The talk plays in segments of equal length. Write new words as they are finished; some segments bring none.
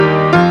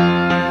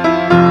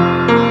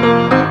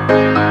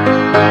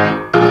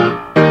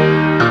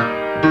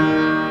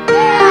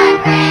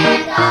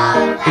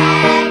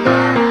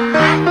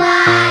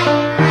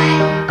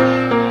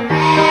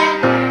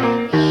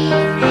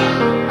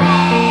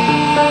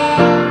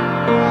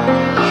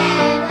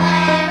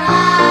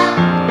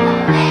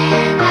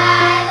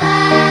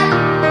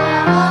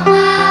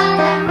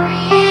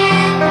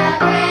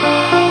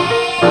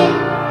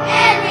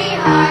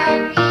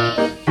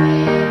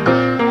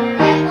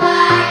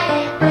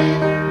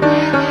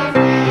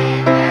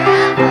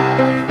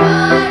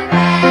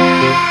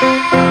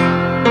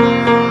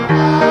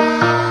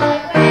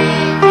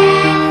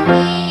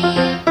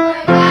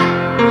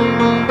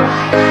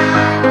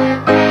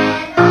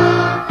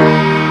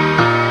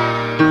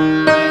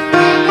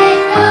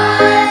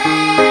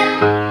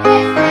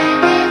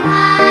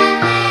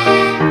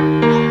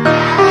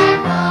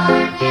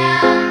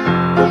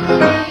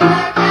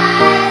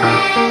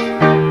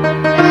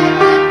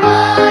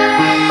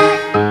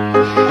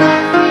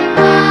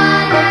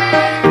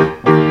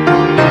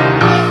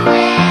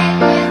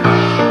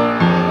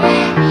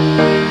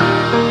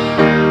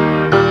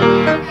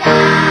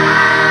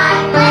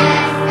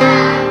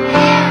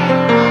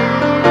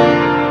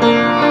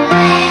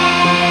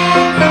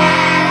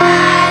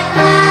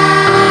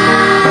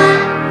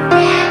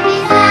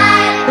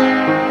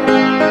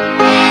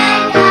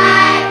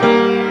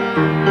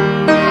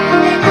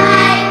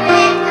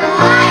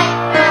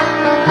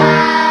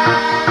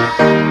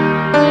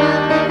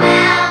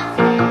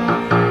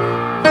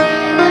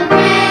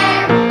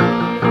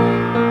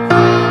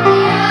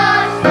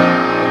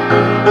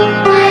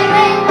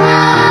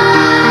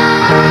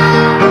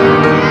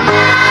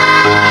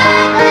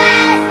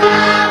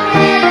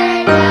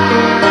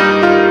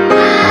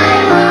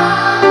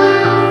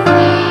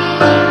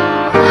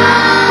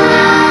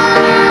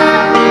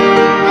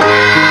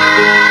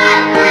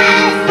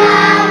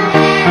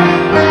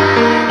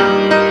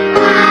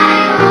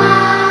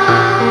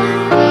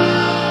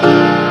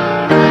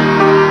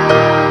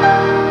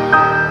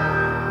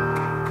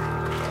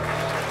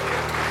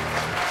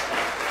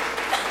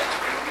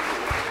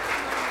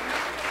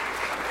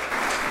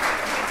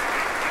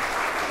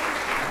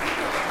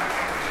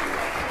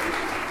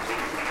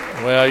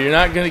Well, you're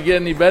not going to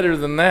get any better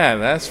than that,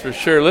 that's for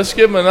sure. Let's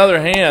give them another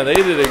hand. They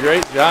did a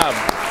great job.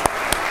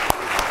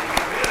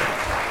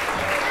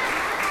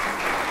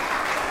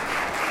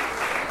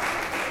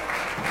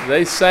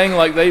 They sang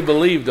like they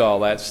believed all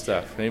that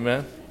stuff.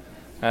 Amen?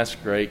 That's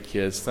great,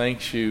 kids.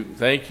 Thank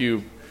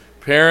you,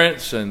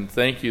 parents, and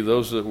thank you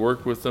those that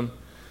work with them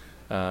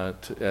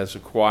as a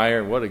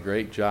choir. What a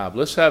great job.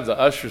 Let's have the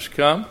ushers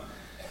come,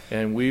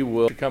 and we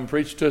will come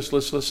preach to us.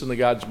 Let's listen to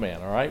God's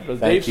man, all right?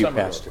 Brother Thank Dave you, Sommerdorf.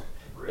 Pastor.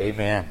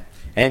 Amen.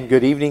 And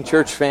good evening,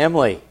 church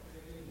family.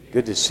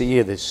 Good to see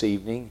you this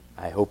evening.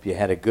 I hope you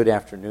had a good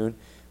afternoon.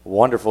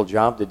 Wonderful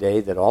job today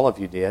that all of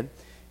you did.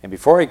 And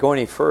before I go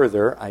any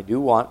further, I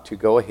do want to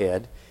go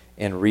ahead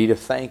and read a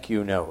thank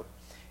you note.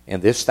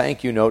 And this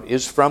thank you note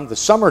is from the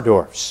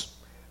Sommerdorfs.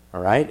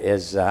 All right,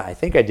 as I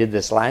think I did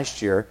this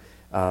last year.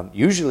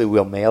 Usually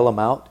we'll mail them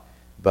out,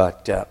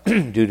 but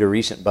due to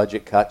recent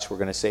budget cuts, we're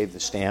going to save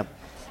the stamp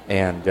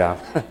and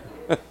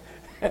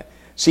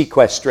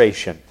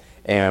sequestration.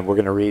 And we're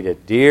going to read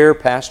it. Dear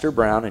Pastor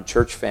Brown and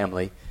church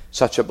family,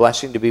 such a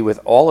blessing to be with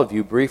all of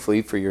you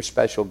briefly for your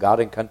special God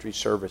and Country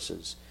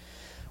services.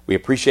 We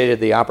appreciated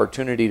the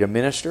opportunity to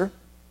minister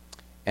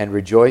and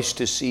rejoiced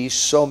to see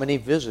so many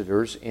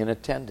visitors in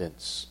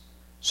attendance.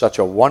 Such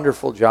a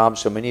wonderful job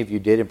so many of you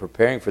did in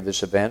preparing for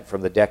this event, from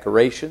the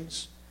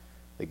decorations,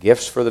 the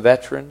gifts for the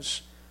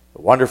veterans,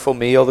 the wonderful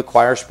meal, the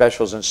choir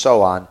specials, and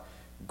so on.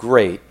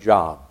 Great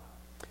job.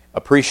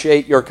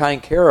 Appreciate your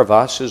kind care of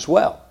us as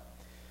well.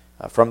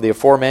 From the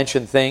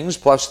aforementioned things,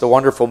 plus the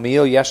wonderful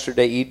meal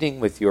yesterday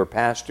evening with your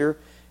pastor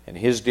and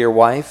his dear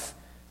wife,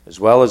 as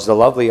well as the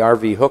lovely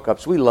RV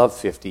hookups. We love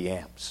 50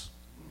 amps.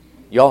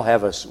 Y'all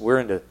have us,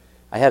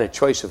 I had a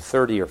choice of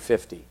 30 or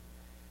 50,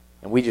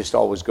 and we just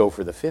always go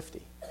for the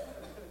 50.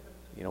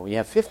 You know, when you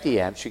have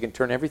 50 amps, you can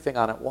turn everything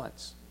on at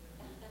once.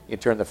 You can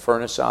turn the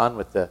furnace on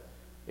with the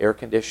air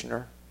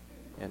conditioner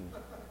and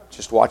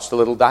just watch the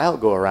little dial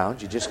go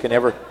around. You just can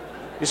never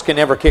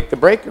kick the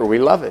breaker. We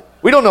love it.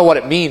 We don't know what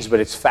it means, but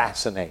it's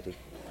fascinating.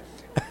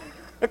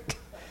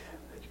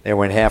 There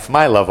went half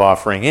my love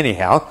offering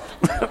anyhow.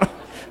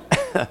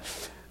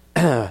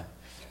 The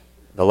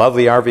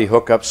lovely RV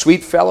hookup,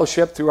 sweet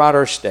fellowship throughout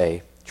our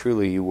stay.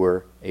 Truly you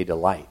were a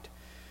delight.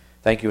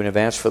 Thank you in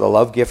advance for the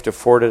love gift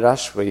afforded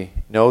us. We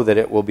know that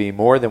it will be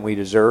more than we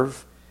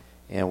deserve,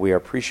 and we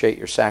appreciate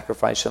your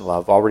sacrifice and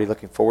love. Already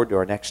looking forward to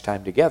our next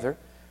time together.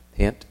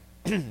 Hint,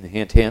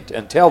 hint, hint.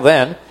 Until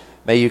then,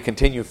 may you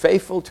continue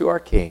faithful to our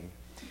King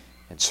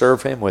and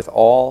serve Him with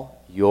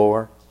all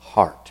your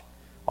heart.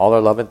 All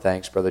our love and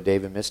thanks, Brother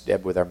Dave and Miss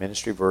Deb, with our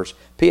ministry verse.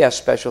 P.S.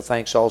 Special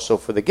thanks also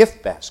for the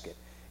gift basket,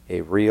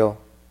 a real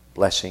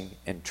blessing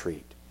and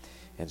treat.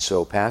 And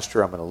so,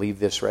 Pastor, I'm going to leave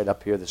this right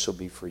up here. This will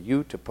be for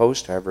you to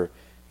post however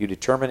you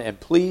determine. And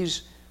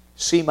please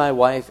see my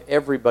wife,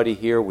 everybody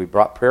here. We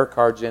brought prayer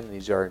cards in.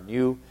 These are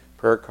new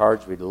prayer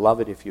cards. We'd love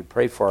it if you'd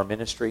pray for our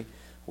ministry.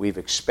 We've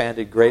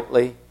expanded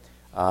greatly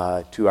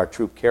to our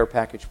troop care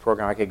package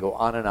program. I could go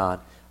on and on.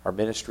 Our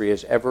ministry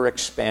is ever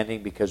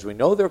expanding because we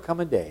know there'll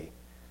come a day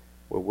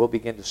where we'll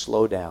begin to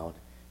slow down.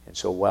 And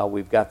so while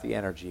we've got the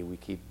energy, we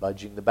keep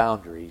budging the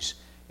boundaries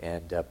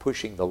and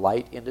pushing the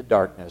light into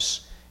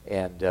darkness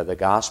and the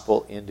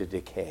gospel into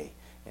decay.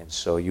 And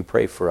so you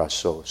pray for us.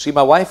 So see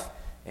my wife,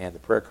 and the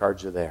prayer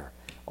cards are there.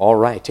 All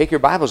right, take your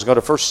Bibles and go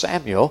to 1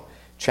 Samuel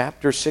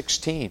chapter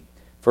 16.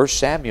 1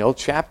 Samuel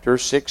chapter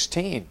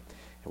 16.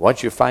 And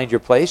once you find your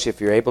place, if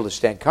you're able to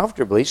stand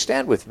comfortably,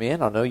 stand with me,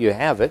 and I'll know you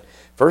have it.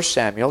 1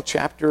 Samuel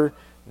chapter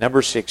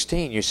number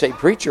 16. You say,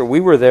 Preacher,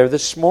 we were there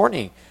this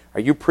morning. Are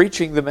you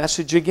preaching the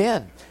message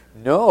again?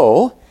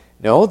 No,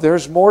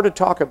 there's more to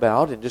talk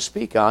about and to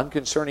speak on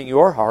concerning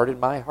your heart and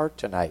my heart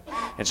tonight.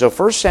 And so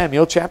 1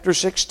 Samuel chapter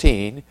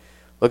 16,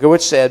 look at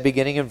what's said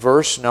beginning in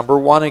verse number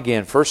 1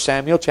 again. 1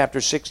 Samuel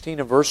chapter 16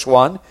 and verse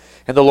 1.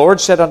 And the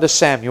Lord said unto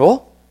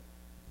Samuel,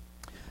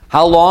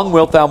 How long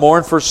wilt thou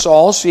mourn for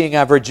Saul, seeing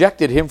I've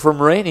rejected him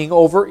from reigning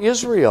over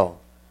Israel?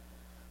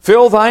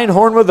 Fill thine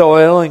horn with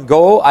oil, and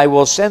go, I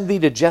will send thee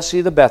to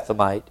Jesse the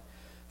Bethlehemite,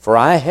 for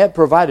I have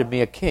provided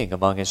me a king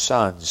among his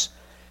sons.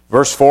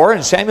 Verse 4,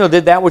 And Samuel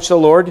did that which the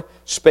Lord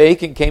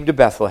spake, and came to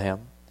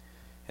Bethlehem.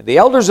 And the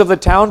elders of the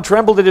town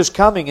trembled at his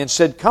coming, and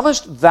said,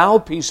 Comest thou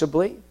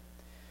peaceably?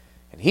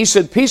 And he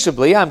said,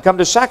 Peaceably, I am come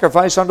to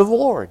sacrifice unto the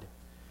Lord.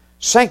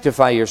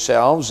 Sanctify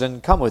yourselves,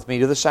 and come with me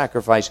to the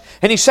sacrifice.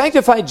 And he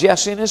sanctified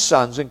Jesse and his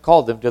sons, and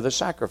called them to the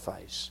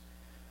sacrifice.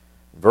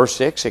 Verse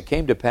 6, It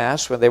came to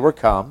pass, when they were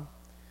come,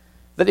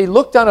 that he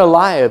looked on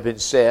Eliab, and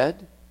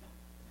said,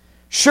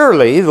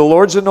 Surely the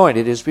Lord's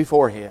anointed is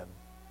before him.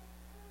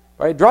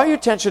 All right, draw your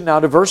attention now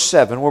to verse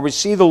 7, where we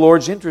see the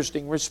Lord's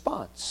interesting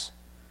response.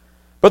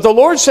 But the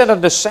Lord said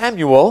unto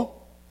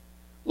Samuel,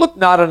 Look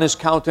not on his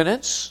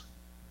countenance,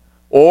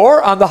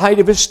 or on the height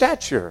of his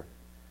stature,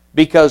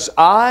 because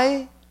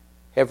I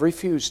have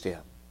refused him.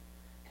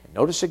 And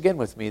notice again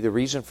with me the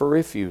reason for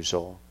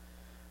refusal.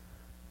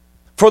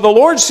 For the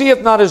Lord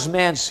seeth not as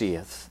man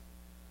seeth.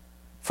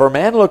 For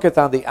man looketh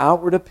on the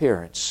outward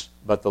appearance,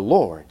 but the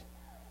Lord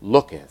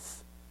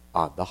looketh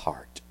on the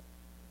heart.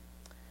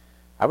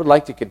 I would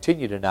like to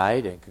continue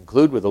tonight and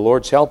conclude with the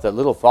Lord's help that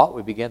little thought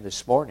we began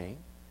this morning,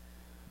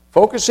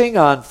 focusing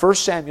on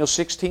 1 Samuel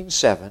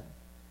 16:7.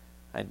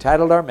 I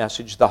entitled our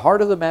message, "The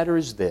Heart of the Matter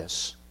is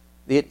This: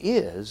 It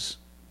is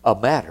a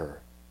matter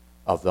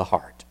of the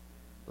heart."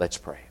 Let's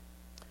pray.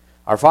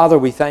 Our Father,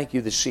 we thank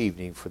you this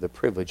evening for the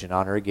privilege and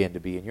honor again to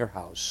be in your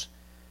house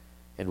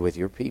and with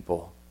your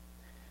people.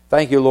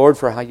 Thank you, Lord,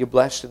 for how you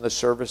blessed in the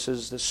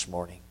services this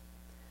morning.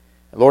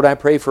 And Lord, I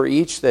pray for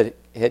each that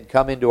had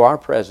come into our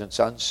presence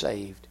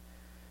unsaved.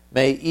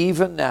 May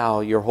even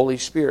now your Holy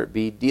Spirit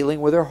be dealing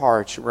with their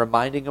hearts,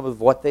 reminding them of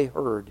what they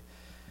heard,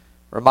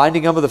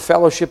 reminding them of the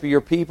fellowship of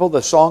your people,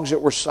 the songs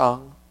that were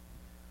sung.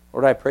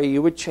 Lord, I pray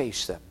you would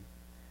chase them,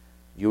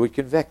 you would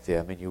convict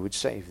them, and you would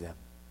save them.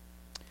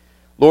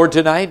 Lord,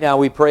 tonight now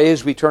we pray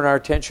as we turn our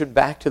attention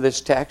back to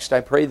this text, I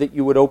pray that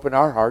you would open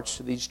our hearts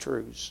to these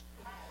truths.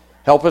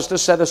 Help us to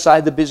set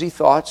aside the busy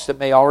thoughts that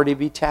may already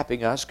be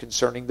tapping us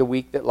concerning the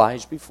week that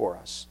lies before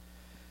us.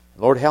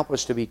 Lord, help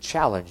us to be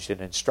challenged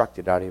and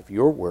instructed out of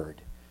your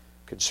word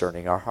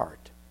concerning our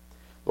heart.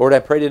 Lord, I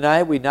pray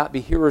tonight we not be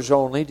hearers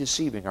only,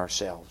 deceiving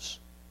ourselves,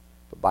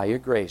 but by your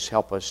grace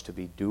help us to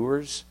be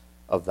doers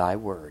of thy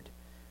word.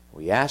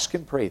 We ask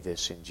and pray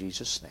this in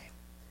Jesus' name.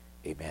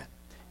 Amen.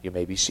 You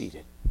may be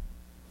seated.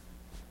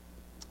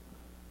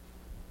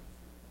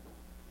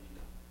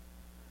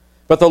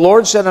 But the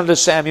Lord said unto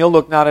Samuel,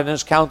 "Look not on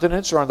his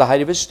countenance or on the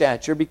height of his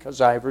stature,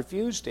 because I have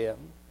refused him.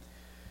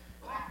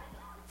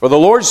 For the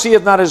Lord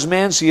seeth not as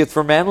man seeth,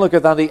 for man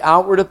looketh on the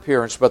outward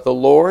appearance, but the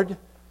Lord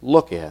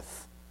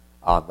looketh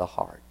on the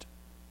heart."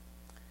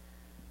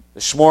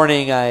 This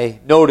morning I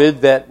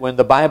noted that when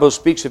the Bible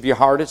speaks of your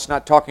heart, it's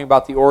not talking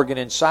about the organ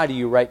inside of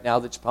you right now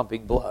that's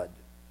pumping blood.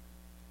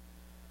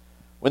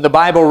 When the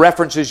Bible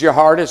references your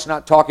heart, it's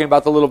not talking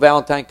about the little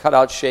Valentine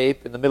cutout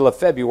shape in the middle of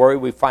February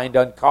we find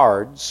on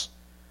cards.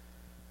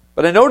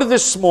 But I noted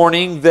this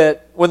morning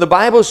that when the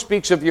Bible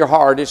speaks of your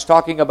heart, it's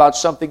talking about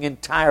something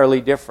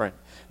entirely different.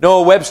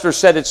 Noah Webster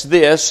said it's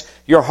this: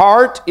 your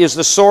heart is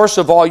the source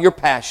of all your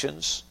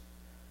passions.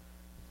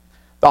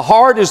 The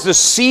heart is the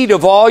seat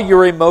of all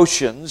your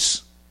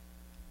emotions.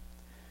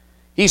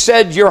 He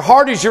said your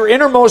heart is your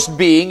innermost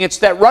being. It's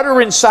that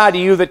rudder inside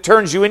of you that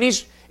turns you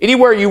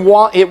anywhere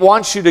it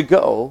wants you to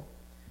go.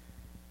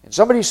 And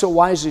somebody so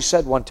wisely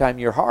said one time,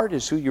 your heart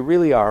is who you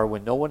really are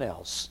when no one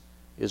else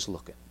is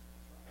looking.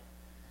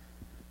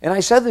 And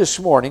I said this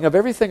morning, of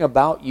everything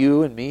about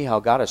you and me, how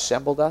God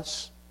assembled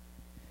us,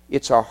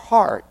 it's our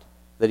heart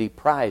that He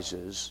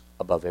prizes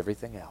above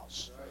everything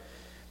else.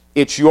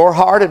 It's your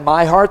heart and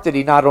my heart that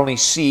He not only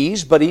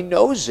sees, but He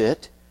knows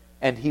it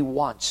and He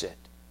wants it.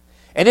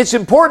 And it's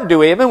important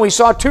to Him, and we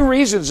saw two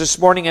reasons this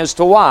morning as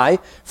to why.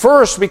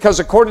 First, because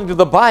according to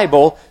the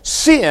Bible,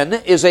 sin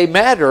is a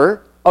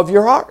matter of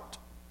your heart.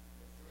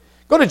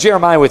 Go to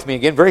Jeremiah with me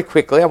again very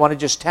quickly. I want to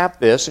just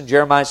tap this in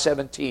Jeremiah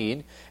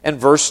 17 and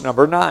verse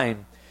number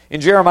 9. In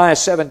Jeremiah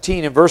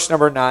 17 and verse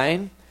number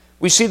 9,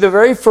 we see the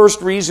very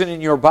first reason in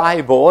your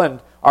Bible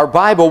and our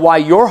Bible why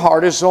your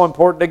heart is so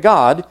important to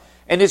God,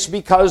 and it's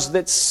because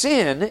that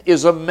sin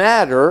is a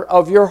matter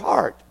of your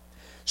heart.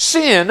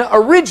 Sin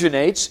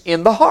originates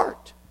in the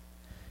heart.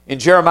 In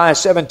Jeremiah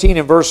 17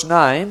 and verse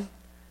 9,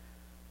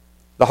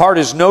 the heart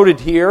is noted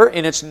here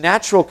in its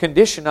natural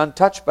condition,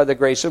 untouched by the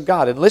grace of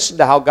God. And listen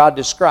to how God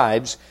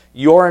describes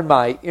your and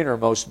my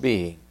innermost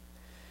being.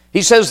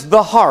 He says,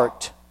 the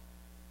heart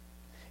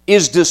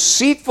is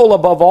deceitful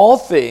above all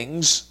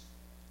things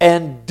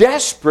and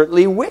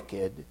desperately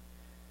wicked.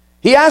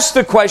 He asks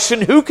the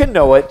question, who can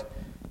know it?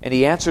 And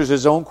he answers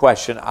his own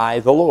question, I,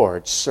 the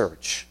Lord,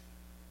 search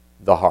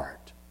the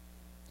heart.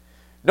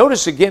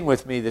 Notice again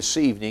with me this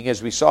evening,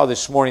 as we saw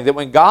this morning, that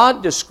when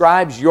God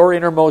describes your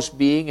innermost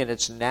being in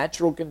its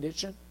natural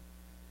condition,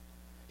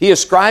 He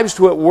ascribes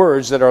to it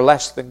words that are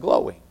less than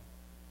glowing.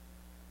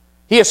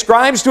 He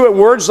ascribes to it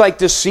words like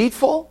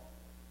deceitful,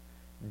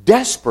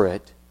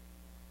 desperate,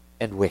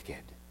 and wicked.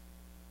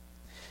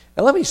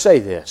 Now let me say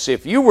this.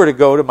 If you were to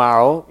go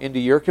tomorrow into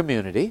your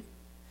community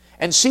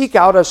and seek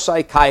out a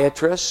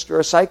psychiatrist or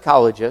a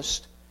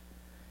psychologist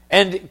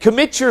and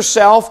commit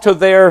yourself to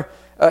their,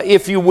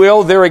 if you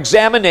will, their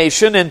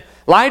examination and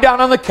lie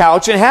down on the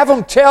couch and have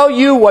them tell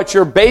you what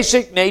your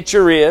basic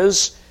nature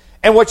is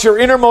and what your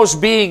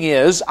innermost being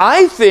is,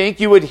 I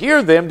think you would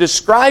hear them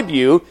describe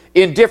you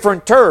in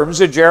different terms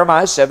in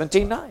Jeremiah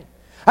 17:9.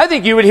 I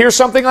think you would hear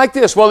something like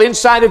this. Well,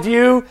 inside of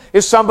you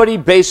is somebody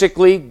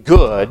basically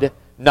good,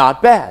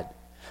 not bad.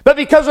 But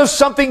because of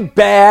something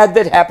bad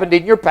that happened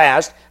in your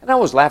past, and I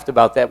always laughed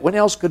about that, when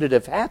else could it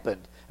have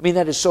happened? I mean,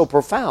 that is so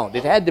profound.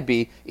 It had to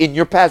be in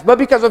your past. But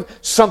because of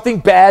something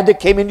bad that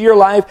came into your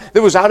life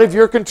that was out of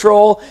your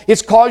control,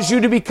 it's caused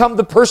you to become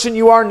the person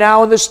you are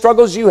now and the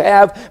struggles you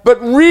have. But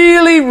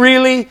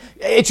really,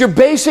 it's your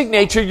basic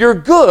nature. You're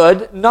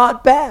good,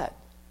 not bad.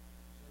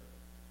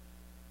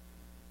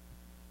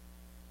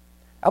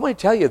 I'm going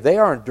to tell you, they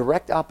are in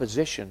direct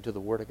opposition to the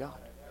Word of God.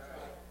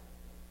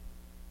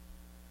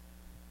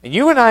 And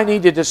you and I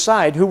need to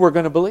decide who we're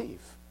going to believe.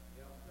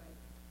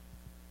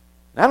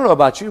 I don't know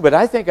about you, but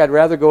I think I'd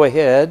rather go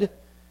ahead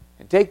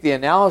and take the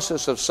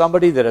analysis of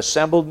somebody that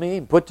assembled me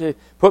and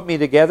put me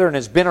together and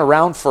has been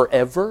around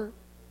forever,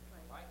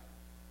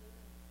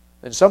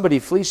 than somebody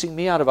fleecing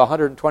me out of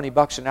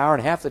 $120 an hour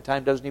and half the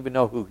time doesn't even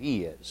know who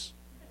he is.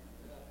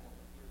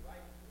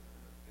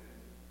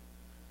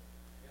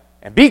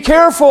 And be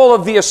careful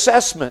of the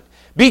assessment.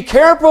 Be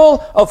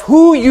careful of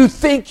who you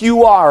think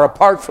you are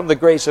apart from the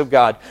grace of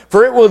God,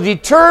 for it will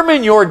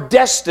determine your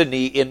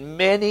destiny in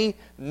many,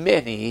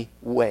 many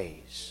ways.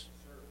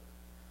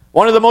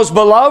 One of the most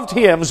beloved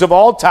hymns of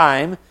all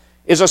time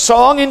is a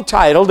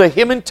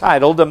hymn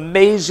entitled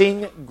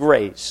Amazing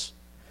Grace.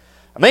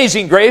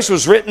 Amazing Grace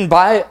was written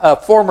by a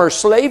former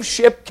slave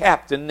ship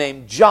captain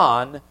named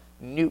John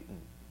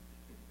Newton.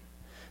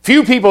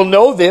 Few people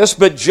know this,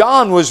 but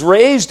John was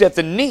raised at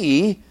the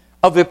knee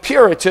of a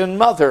Puritan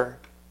mother.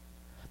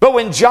 But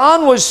when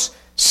John was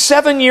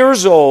 7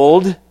 years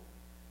old,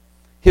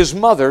 his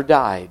mother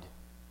died.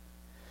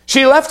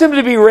 She left him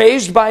to be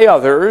raised by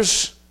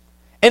others,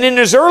 and in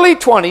his early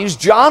 20s,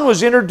 John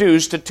was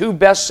introduced to two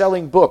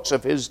best-selling books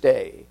of his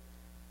day.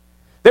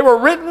 They were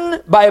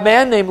written by a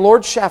man named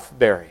Lord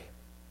Shaftesbury.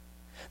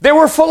 They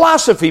were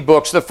philosophy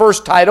books. The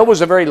first title was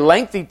a very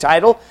lengthy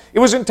title. It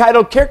was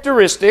entitled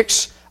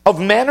Characteristics of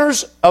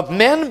Men,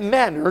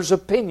 Manners,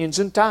 Opinions,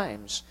 and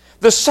Times.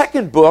 The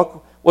second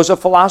book was a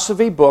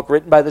philosophy book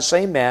written by the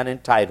same man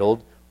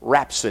entitled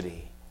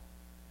Rhapsody.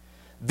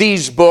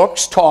 These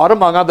books taught,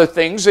 among other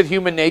things, that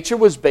human nature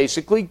was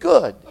basically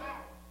good.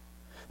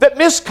 That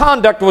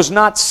misconduct was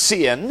not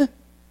sin,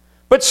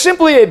 but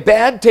simply a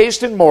bad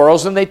taste in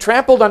morals, and they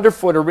trampled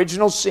underfoot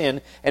original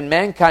sin and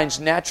mankind's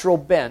natural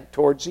bent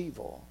towards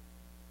evil.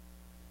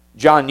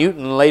 John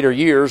Newton, in later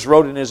years,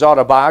 wrote in his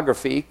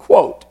autobiography,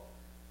 quote,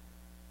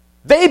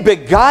 "They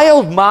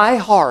beguiled my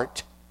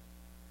heart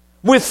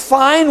with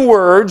fine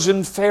words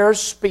and fair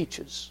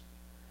speeches,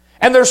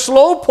 and their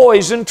slow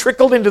poison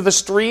trickled into the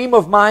stream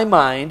of my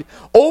mind,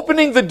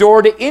 opening the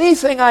door to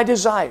anything I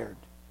desired,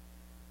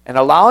 and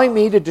allowing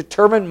me to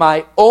determine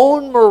my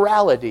own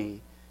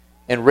morality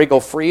and wriggle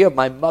free of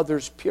my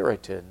mother's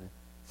Puritan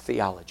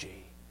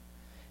theology."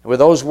 And with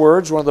those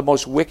words, one of the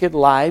most wicked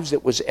lives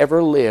that was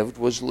ever lived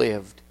was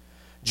lived.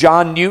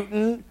 John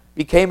Newton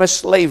became a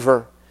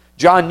slaver.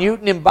 John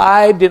Newton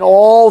imbibed in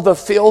all the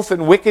filth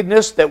and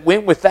wickedness that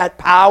went with that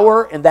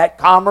power and that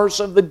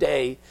commerce of the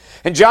day.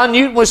 And John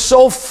Newton was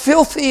so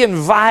filthy and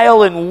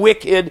vile and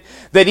wicked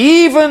that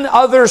even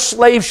other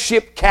slave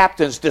ship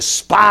captains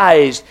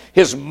despised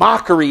his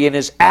mockery and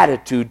his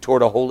attitude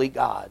toward a holy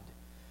God.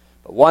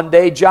 But one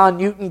day John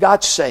Newton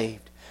got saved.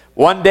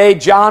 One day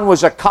John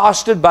was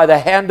accosted by the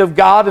hand of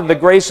God and the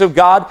grace of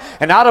God,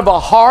 and out of a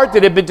heart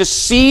that had been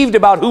deceived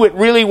about who it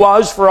really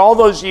was for all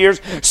those years,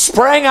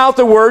 sprang out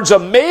the words,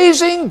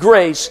 "Amazing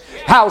grace,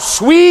 how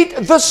sweet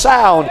the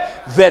sound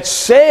that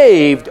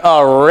saved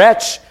a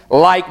wretch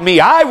like me.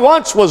 I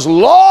once was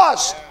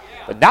lost,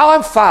 but now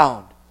I'm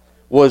found,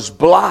 was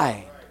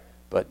blind,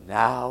 but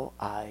now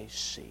I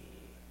see."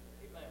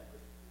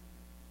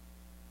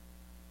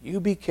 You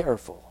be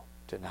careful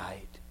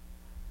tonight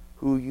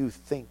who you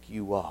think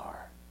you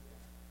are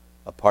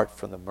apart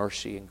from the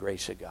mercy and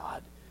grace of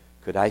God.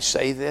 Could I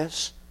say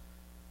this?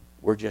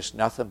 We're just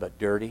nothing but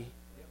dirty,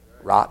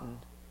 rotten,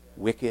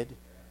 wicked,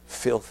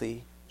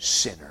 filthy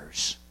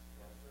sinners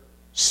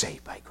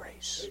saved by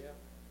grace.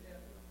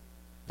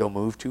 Don't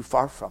move too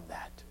far from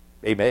that.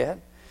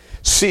 Amen?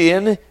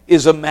 Sin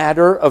is a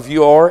matter of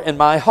your and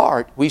my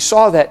heart. We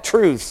saw that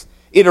truth.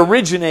 It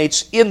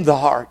originates in the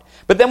heart.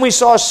 But then we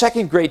saw a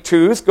second great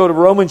truth. Go to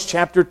Romans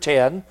chapter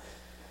 10.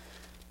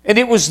 And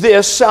it was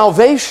this: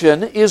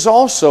 salvation is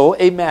also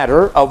a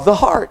matter of the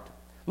heart.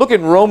 Look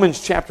in Romans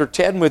chapter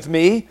 10 with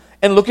me,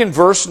 and look in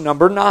verse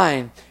number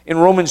 9. In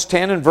Romans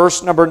 10 and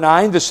verse number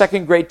 9, the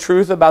second great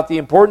truth about the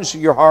importance of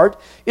your heart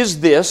is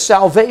this: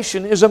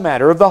 salvation is a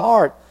matter of the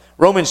heart.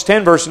 Romans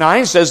 10 verse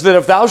 9 says that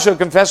if thou shalt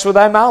confess with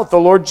thy mouth the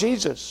Lord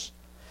Jesus,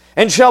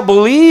 and shalt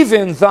believe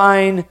in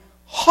thine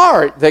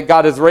heart that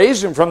God hath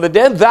raised him from the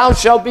dead, thou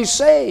shalt be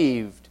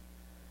saved.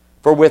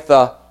 For with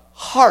the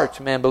heart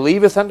man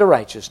believeth unto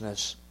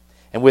righteousness,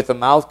 and with the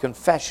mouth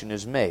confession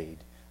is made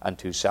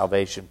unto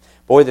salvation.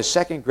 Boy, the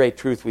second great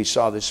truth we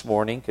saw this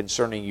morning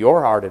concerning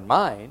your heart and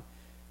mine,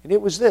 and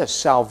it was this: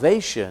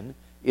 salvation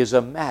is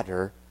a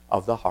matter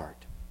of the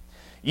heart.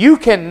 You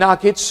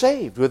cannot get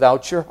saved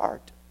without your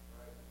heart.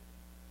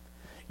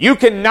 You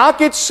cannot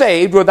get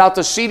saved without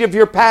the seat of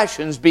your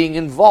passions being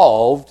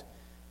involved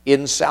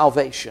in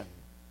salvation.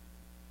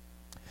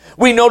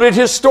 We noted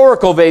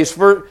historical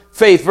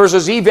faith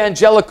versus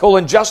evangelical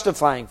and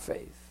justifying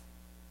faith.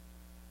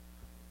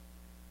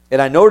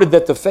 And I noted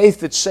that the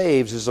faith that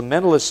saves is a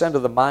mental assent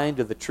of the mind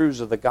to the truths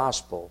of the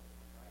gospel,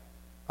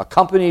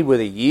 accompanied with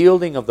a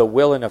yielding of the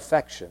will and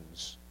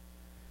affections,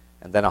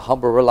 and then a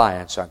humble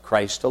reliance on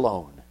Christ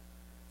alone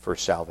for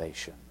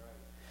salvation.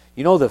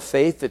 You know, the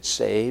faith that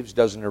saves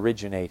doesn't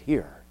originate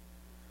here.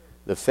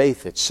 The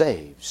faith that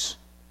saves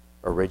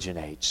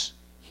originates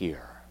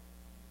here.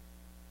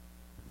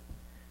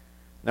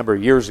 A number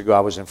of years ago, I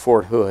was in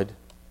Fort Hood,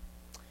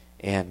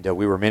 and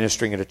we were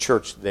ministering at a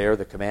church there.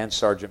 The command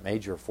sergeant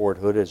major of Fort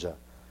Hood is a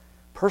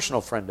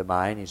personal friend of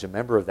mine. He's a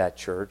member of that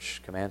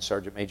church, Command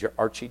Sergeant Major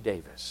Archie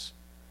Davis.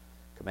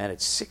 Commanded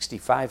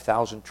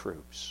 65,000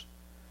 troops.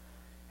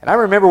 And I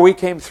remember we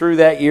came through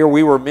that year,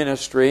 we were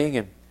ministering,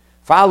 and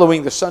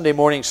following the Sunday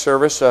morning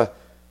service, a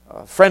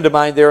friend of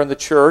mine there in the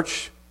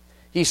church,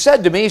 he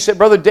said to me, he said,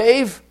 Brother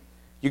Dave,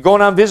 you're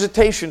going on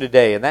visitation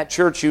today. And that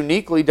church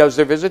uniquely does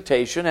their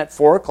visitation at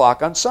 4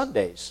 o'clock on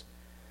Sundays.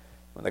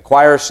 When the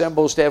choir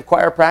assembles to have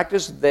choir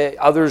practice,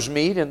 others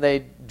meet and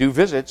they do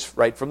visits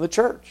right from the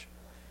church.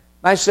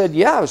 And I said,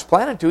 yeah, I was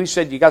planning to. He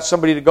said, you got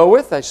somebody to go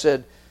with? I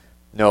said,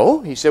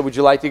 no. He said, would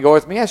you like to go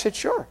with me? I said,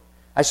 sure.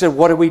 I said,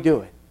 what are we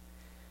doing?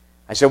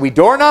 I said, we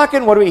door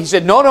knocking? He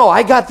said, no,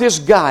 I got this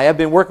guy I've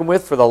been working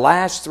with for the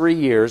last 3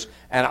 years,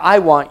 and I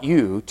want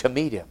you to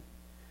meet him.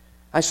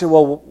 I said,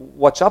 well,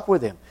 what's up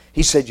with him?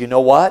 He said, you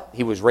know what?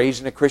 He was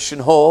raised in a Christian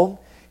home.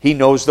 He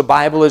knows the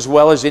Bible as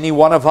well as any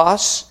one of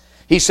us.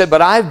 He said,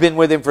 but I've been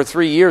with him for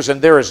 3 years,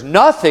 and there is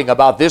nothing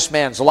about this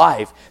man's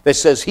life that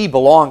says he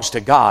belongs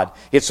to God.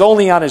 It's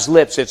only on his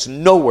lips. It's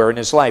nowhere in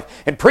his life.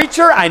 And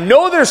preacher, I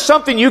know there's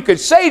something you could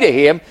say to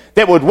him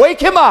that would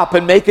wake him up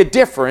and make a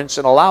difference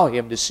and allow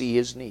him to see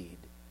his need.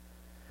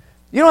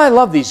 You know, I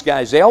love these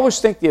guys. They always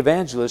think the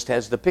evangelist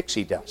has the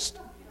pixie dust.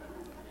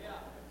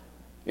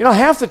 You know,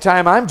 half the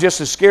time I'm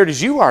just as scared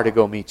as you are to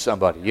go meet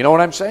somebody. You know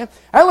what I'm saying?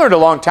 I learned a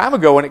long time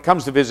ago when it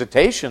comes to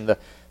visitation,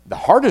 the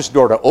hardest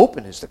door to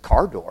open is the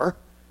car door.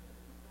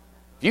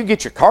 If you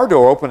get your car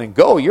door open and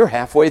go, you're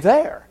halfway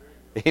there.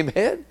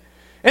 Amen?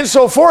 And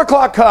so 4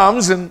 o'clock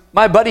comes, and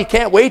my buddy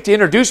can't wait to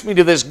introduce me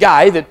to this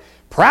guy that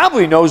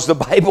probably knows the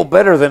Bible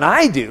better than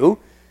I do,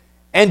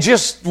 and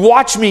just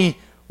watch me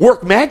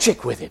work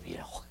magic with him, you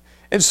know.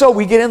 And so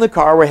we get in the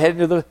car, we're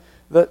heading to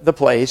the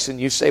place, and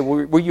you say,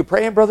 were you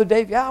praying, Brother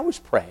Dave? Yeah, I was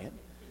praying.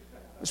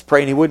 I was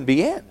praying he wouldn't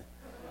be in.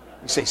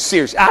 You say,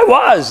 seriously? I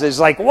was. It's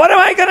like, what am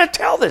I going to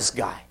tell this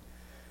guy?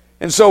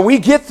 And so we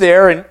get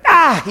there, and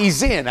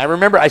he's in. I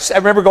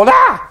remember going,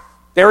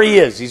 there he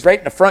is. He's right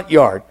in the front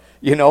yard,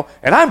 you know,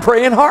 and I'm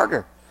praying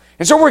harder.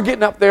 And so we're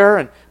getting up there,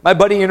 and my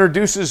buddy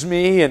introduces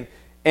me,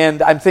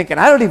 and I'm thinking,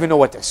 I don't even know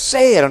what to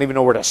say. I don't even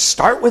know where to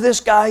start with this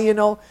guy, you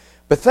know.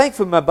 But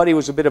thankfully, my buddy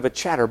was a bit of a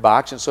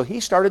chatterbox, and so he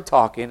started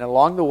talking, and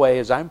along the way,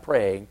 as I'm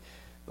praying,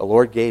 the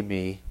Lord gave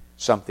me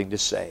something to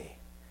say.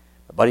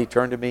 My buddy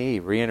turned to me, he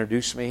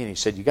reintroduced me, and he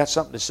said, you got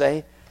something to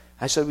say?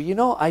 I said, well, you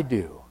know, I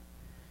do.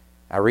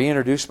 I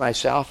reintroduced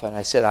myself, and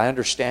I said, I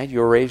understand you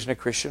were raised in a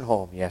Christian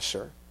home. Yes,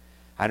 sir.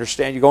 I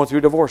understand you're going through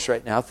a divorce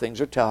right now.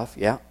 Things are tough.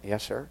 Yeah,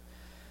 yes, sir.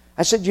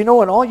 I said, you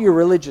know, in all your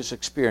religious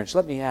experience,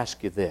 let me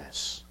ask you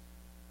this.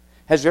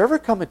 Has there ever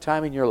come a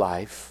time in your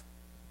life,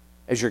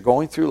 as you're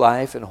going through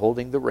life and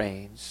holding the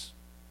reins,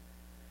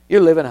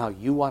 you're living how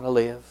you want to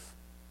live,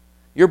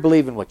 you're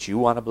believing what you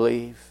want to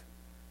believe,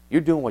 you're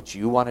doing what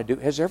you want to do.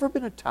 Has there ever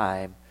been a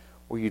time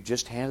where you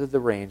just handed the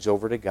reins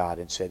over to God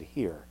and said,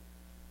 here,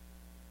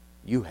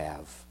 you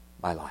have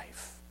my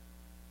life?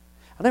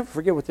 I'll never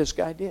forget what this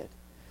guy did.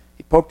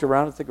 He poked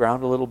around at the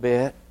ground a little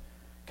bit,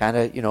 kind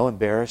of, you know,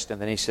 embarrassed,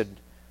 and then he said,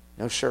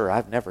 no, sir,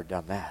 I've never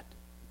done that.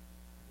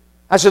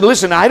 I said,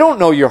 listen, I don't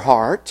know your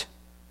heart.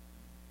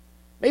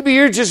 Maybe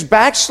you're just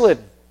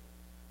backslidden.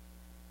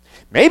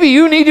 Maybe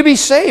you need to be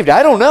saved.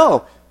 I don't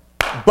know.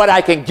 But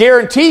I can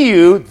guarantee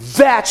you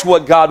that's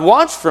what God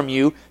wants from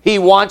you. He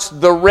wants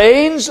the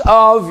reins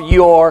of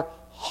your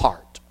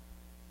heart.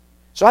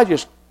 So I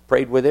just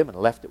prayed with him and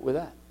left it with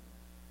that.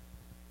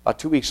 About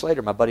 2 weeks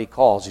later, my buddy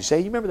calls. He said,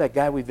 you remember that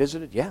guy we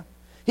visited? Yeah.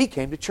 He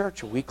came to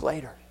church a week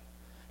later.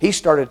 He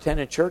started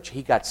attending church.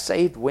 He got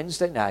saved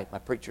Wednesday night. My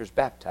preacher's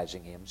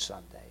baptizing him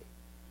Sunday.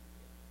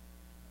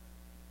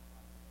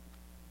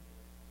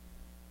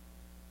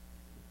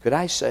 Could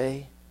I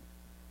say,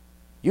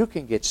 you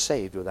can get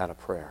saved without a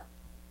prayer.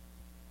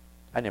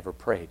 I never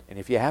prayed. And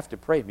if you have to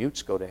pray,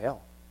 mutes go to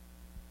hell.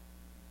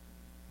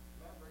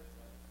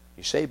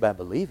 You're saved by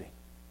believing,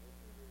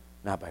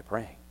 not by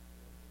praying.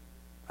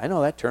 I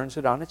know that turns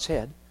it on its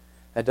head.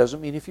 That doesn't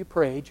mean if you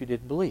prayed, you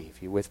didn't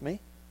believe. You with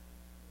me?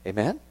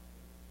 Amen?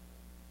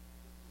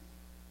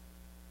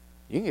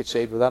 You can get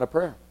saved without a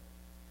prayer.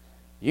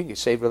 You can get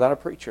saved without a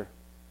preacher.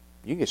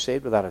 You can get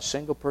saved without a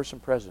single person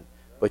present.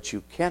 But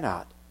you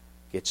cannot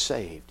get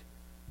saved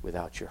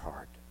without your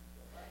heart.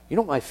 You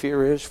know what my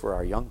fear is for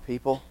our young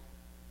people?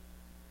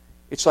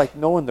 It's like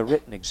knowing the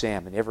written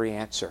exam and every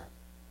answer.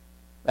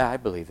 I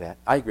believe that.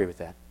 I agree with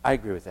that. I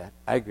agree with that.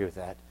 I agree with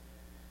that.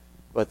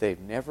 But they've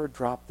never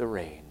dropped the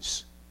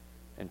reins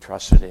and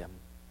trusted Him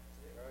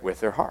with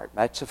their heart.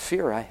 That's a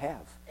fear I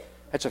have.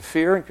 That's a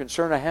fear and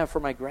concern I have for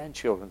my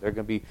grandchildren. They're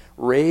going to be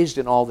raised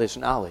in all this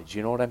knowledge.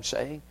 You know what I'm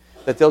saying?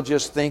 That they'll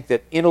just think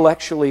that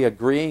intellectually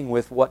agreeing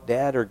with what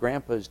Dad or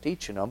Grandpa is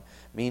teaching them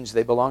means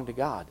they belong to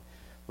God.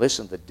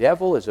 Listen, the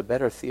devil is a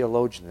better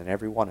theologian than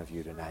every one of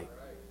you tonight.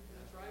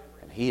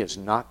 And he is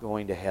not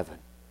going to heaven.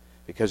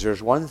 Because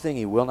there's one thing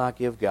he will not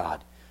give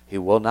God. He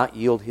will not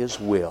yield his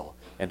will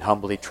and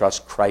humbly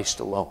trust Christ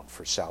alone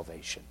for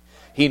salvation.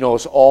 He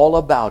knows all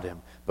about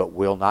him, but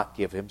will not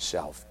give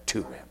himself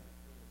to him.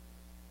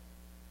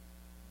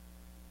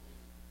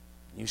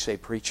 You say,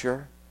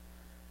 preacher,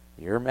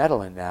 You're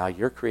meddling now.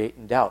 You're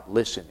creating doubt.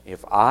 Listen,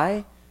 if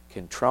I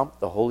can trump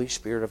the Holy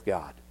Spirit of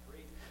God,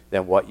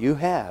 then what you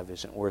have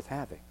isn't worth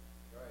having.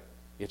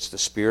 It's the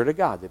Spirit of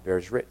God that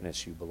bears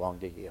witness you belong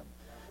to Him.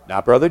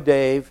 Not Brother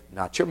Dave,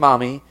 not your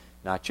mommy,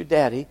 not your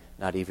daddy,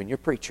 not even your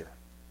preacher.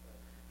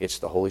 It's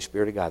the Holy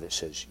Spirit of God that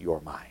says, you're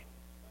mine.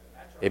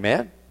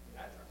 Amen?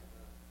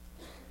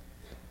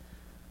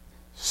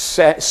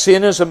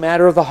 Sin is a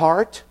matter of the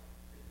heart.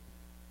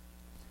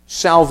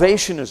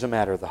 Salvation is a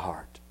matter of the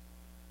heart.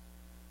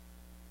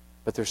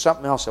 But there's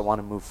something else I want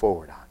to move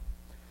forward on.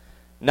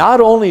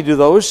 Not only do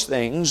those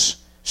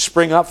things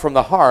spring up from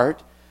the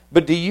heart,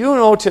 but do you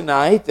know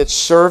tonight that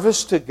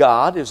service to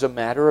God is a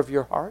matter of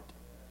your heart?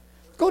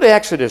 Go to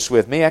Exodus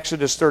with me,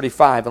 Exodus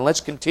 35, and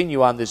let's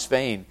continue on this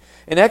vein.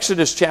 In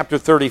Exodus chapter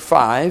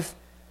 35,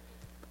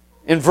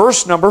 in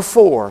verse number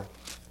 4.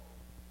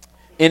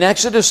 In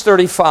Exodus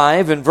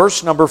 35, in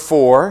verse number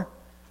 4,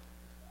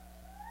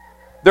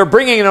 they're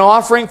bringing an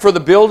offering for the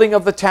building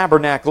of the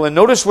tabernacle. And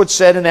notice what's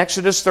said in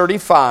Exodus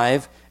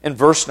 35, in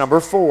verse number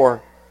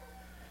 4.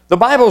 The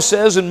Bible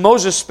says, And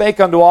Moses spake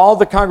unto all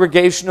the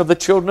congregation of the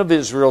children of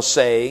Israel,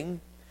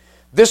 saying,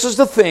 This is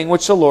the thing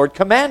which the Lord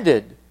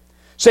commanded,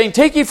 saying,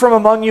 Take ye from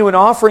among you an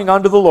offering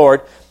unto the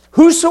Lord,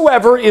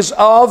 whosoever is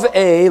of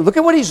a, look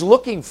at what he's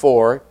looking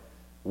for,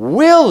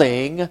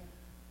 willing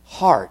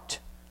heart.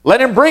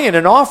 Let him bring in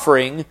an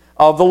offering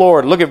of the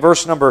Lord. Look at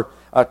verse number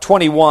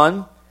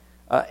 21,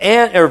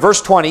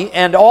 verse 20.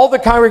 And all the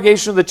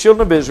congregation of the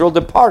children of Israel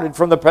departed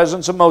from the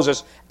presence of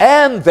Moses,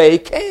 and they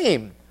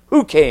came.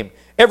 Who came?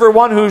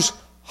 Everyone whose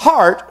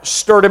heart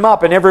stirred him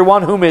up, and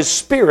everyone whom his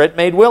spirit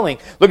made willing.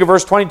 Look at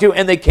verse 22.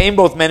 And they came,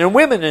 both men and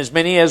women, as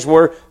many as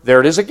were, there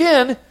it is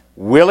again,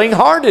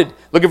 willing-hearted.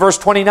 Look at verse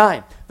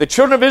 29. The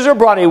children of Israel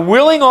brought a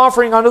willing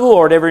offering unto the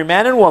Lord, every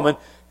man and woman.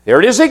 There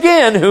it is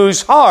again,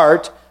 whose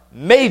heart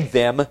made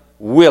them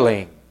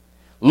willing.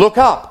 Look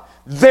up.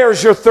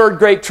 There's your third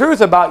great truth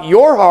about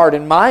your heart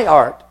and my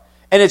heart.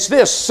 And it's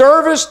this: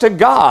 service to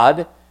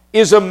God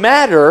is a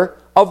matter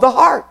of the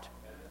heart.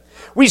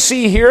 We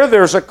see here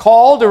there's a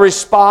call to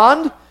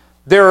respond.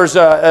 There's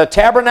a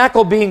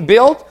tabernacle being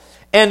built.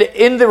 And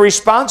in the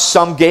response,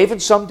 some gave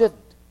and some didn't.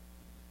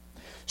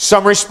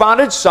 Some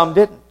responded, some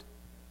didn't.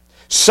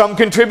 Some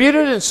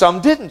contributed and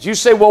some didn't. You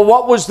say, well,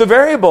 what was the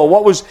variable?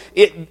 What was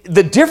it?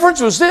 The difference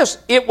was this: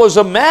 it was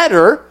a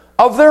matter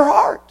of their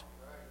heart.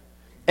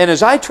 And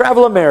as I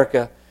travel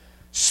America,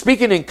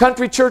 speaking in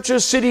country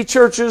churches, city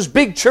churches,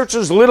 big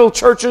churches, little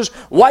churches,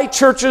 white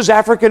churches,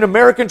 African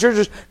American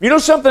churches, you know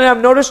something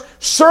I've noticed?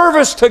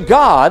 Service to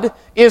God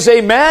is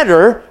a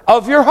matter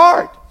of your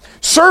heart.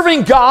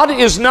 Serving God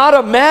is not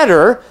a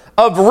matter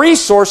of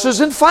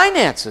resources and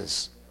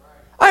finances.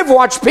 I've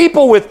watched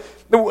people with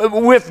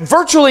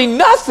virtually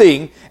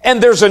nothing,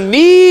 and there's a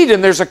need,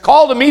 and there's a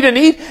call to meet a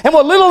need, and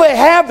what little they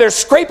have, they're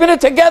scraping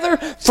it together,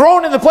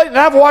 throwing it in the plate. And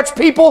I've watched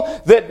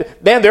people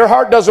that, man, their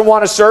heart doesn't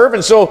want to serve,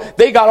 and so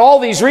they got all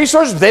these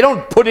resources, they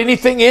don't put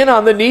anything in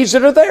on the needs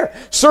that are there.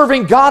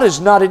 Serving God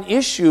is not an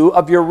issue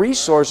of your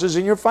resources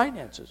and your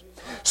finances.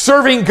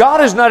 Serving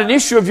God is not an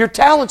issue of your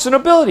talents and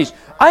abilities.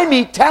 I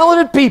meet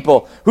talented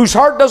people whose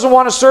heart doesn't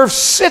want to serve,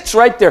 sits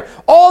right there.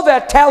 All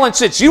that talent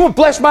sits. You would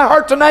bless my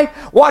heart tonight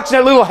watching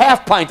that little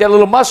half pint, that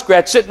little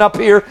muskrat sitting up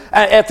here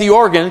at the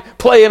organ,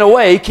 playing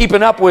away,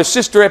 keeping up with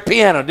sister at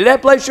piano. Did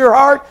that bless your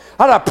heart?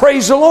 I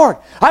praise the Lord.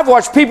 I've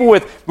watched people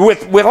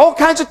with all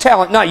kinds of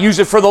talent not use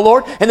it for the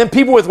Lord, and then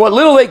people with what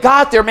little they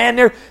got there, man,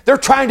 they're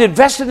trying to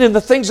invest it in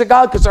the things of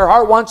God because their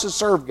heart wants to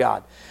serve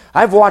God.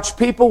 I've watched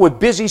people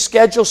with busy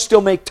schedules still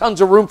make tons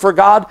of room for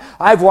God.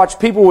 I've watched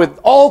people with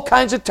all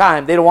kinds of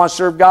time. They don't want to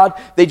serve God.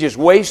 They just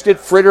waste it,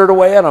 fritter it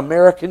away on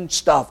American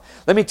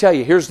stuff. Let me tell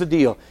you, here's the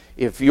deal.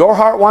 If your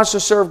heart wants to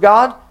serve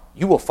God,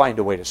 you will find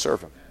a way to serve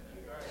Him.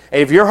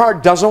 And if your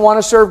heart doesn't want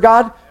to serve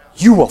God,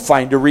 you will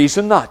find a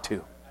reason not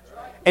to.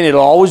 And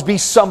it'll always be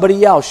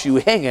somebody else you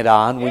hang it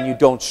on when you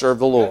don't serve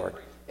the Lord.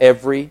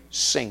 Every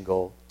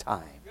single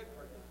time.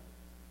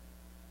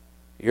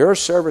 Your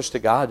service to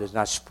God does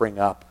not spring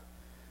up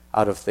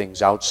out of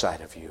things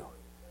outside of you.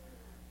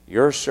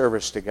 Your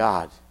service to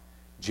God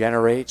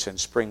generates and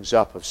springs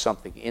up of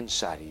something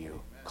inside of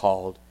you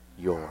called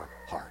your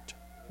heart.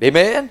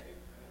 Amen?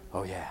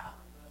 Oh yeah.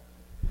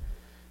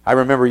 I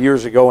remember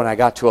years ago when I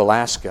got to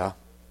Alaska,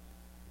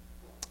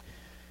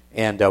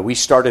 and we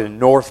started in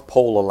North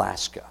Pole,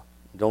 Alaska.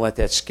 Don't let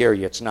that scare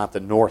you. It's not the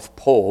North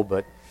Pole,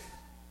 but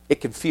it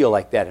can feel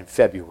like that in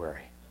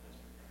February.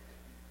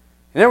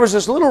 And there was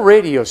this little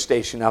radio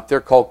station up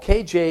there called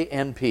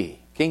KJNP.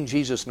 King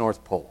Jesus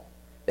North Pole.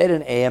 They had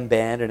an AM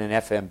band and an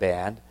FM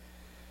band.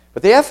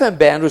 But the FM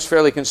band was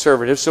fairly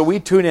conservative, so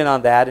we'd tune in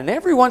on that. And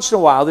every once in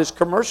a while, this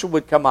commercial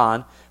would come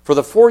on. For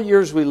the 4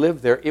 years we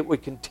lived there, it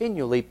would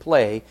continually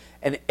play.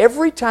 And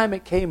every time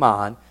it came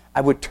on,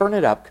 I would turn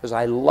it up because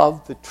I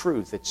loved the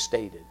truth it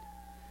stated.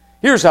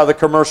 Here's how the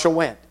commercial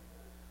went.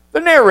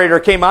 The narrator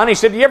came on. He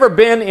said, you ever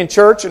been in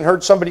church and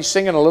heard somebody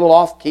singing a little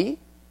off key?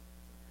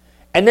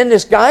 And then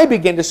this guy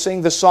began to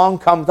sing the song,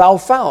 Come Thou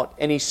Fount.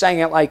 And he sang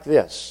it like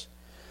this.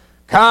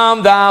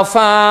 Come thou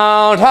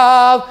fount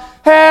of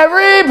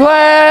every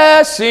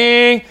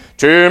blessing,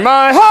 to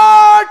my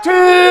heart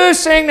to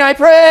sing thy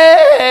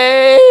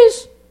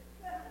praise.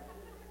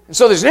 And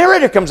so this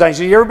narrator comes on. He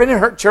says, you ever been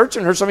in church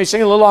and heard somebody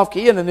singing a little off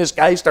key? And then this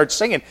guy starts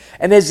singing.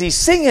 And as he's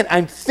singing,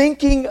 I'm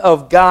thinking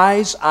of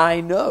guys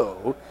I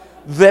know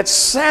that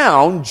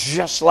sound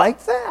just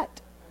like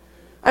that.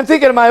 I'm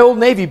thinking of my old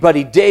Navy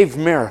buddy, Dave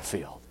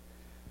Merrifield.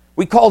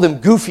 We called him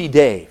Goofy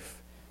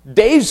Dave.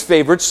 Dave's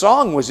favorite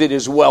song was It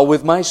Is Well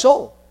With My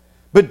Soul.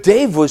 But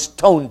Dave was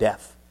tone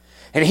deaf.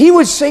 And he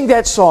would sing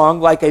that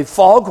song like a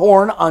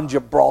foghorn on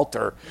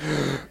Gibraltar.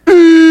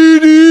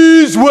 It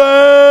is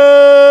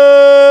well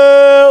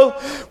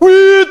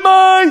with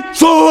my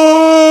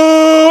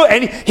soul.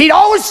 And he'd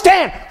always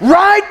stand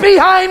right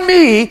behind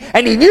me,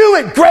 and he knew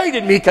it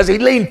grated me because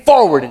he'd lean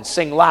forward and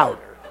sing louder.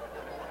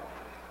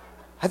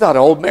 I thought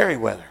of old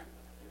Merriweather.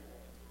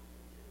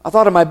 I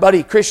thought of my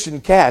buddy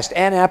Christian Cast,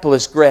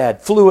 Annapolis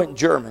grad, fluent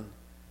German,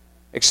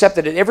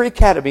 accepted at every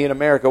academy in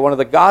America, one of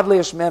the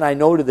godliest men I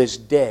know to this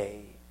day.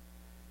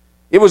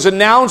 It was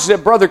announced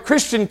that Brother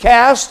Christian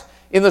Cast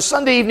in the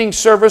Sunday evening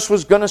service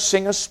was going to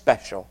sing a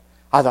special.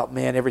 I thought,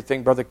 man,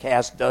 everything Brother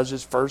Cast does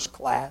is first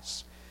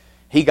class.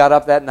 He got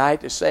up that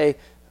night to say,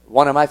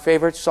 one of my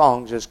favorite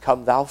songs is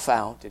Come Thou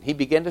Fount. And he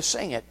began to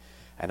sing it.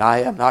 And I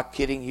am not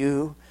kidding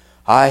you.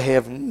 I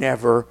have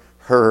never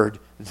heard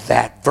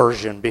that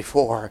version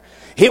before.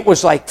 It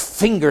was like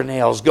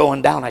fingernails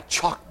going down a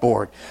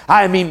chalkboard.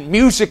 I mean,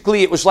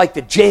 musically, it was like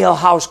the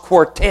Jailhouse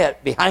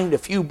Quartet behind a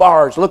few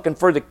bars looking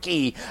for the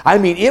key. I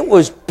mean, it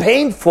was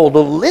painful to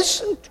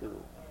listen to.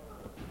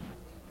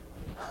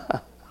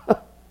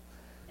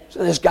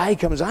 So this guy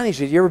comes on, he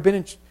said, you ever been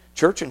in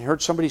church and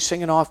heard somebody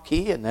singing off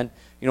key? And then,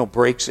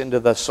 breaks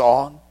into the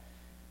song.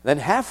 Then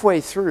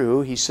halfway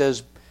through, he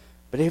says,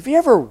 but have you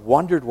ever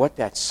wondered what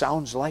that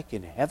sounds like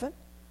in heaven?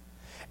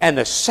 And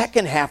the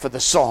second half of the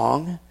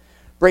song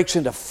breaks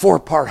into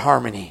 4-part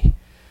harmony,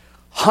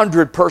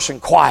 100-person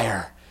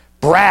choir,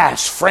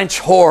 brass, French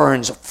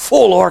horns,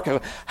 full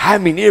orchestra. I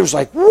mean, it was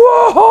like,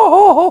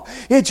 whoa!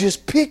 It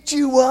just picked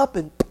you up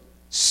and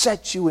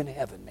set you in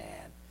heaven, man.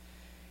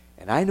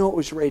 And I know it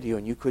was radio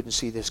and you couldn't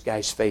see this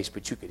guy's face,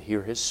 but you could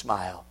hear his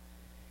smile.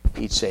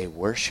 He'd say,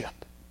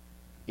 worship,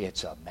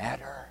 it's a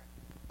matter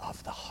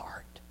of the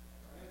heart.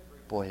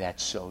 Boy,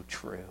 that's so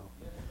true.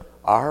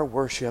 Our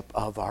worship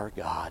of our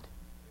God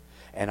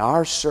and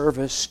our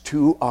service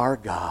to our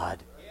God,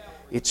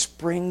 it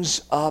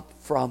springs up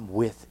from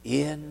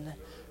within,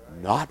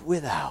 not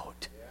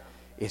without.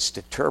 It's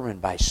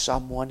determined by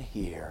someone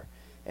here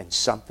and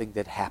something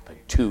that happened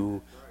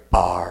to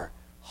our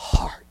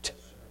heart.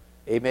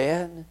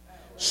 Amen?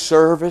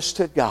 Service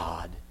to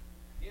God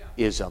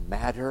is a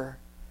matter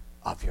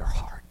of your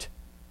heart.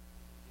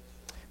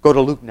 Go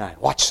to Luke 9.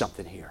 Watch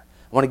something here.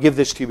 I want to give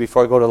this to you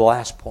before I go to the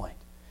last point.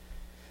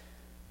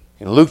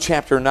 In Luke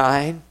chapter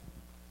 9,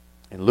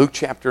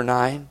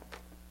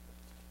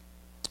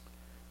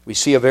 we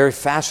see a very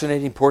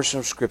fascinating portion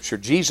of Scripture.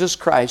 Jesus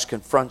Christ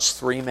confronts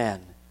 3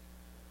 men.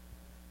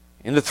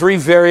 In the 3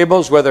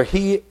 variables, whether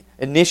He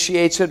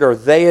initiates it or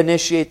they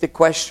initiate the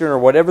question or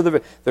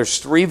whatever, there's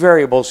 3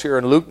 variables here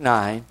in Luke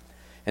 9.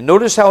 And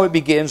notice how it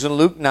begins in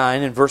Luke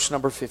 9 in verse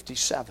number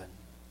 57.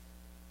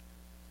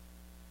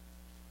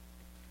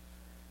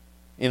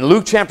 In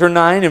Luke chapter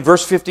 9 in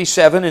verse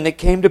 57, and it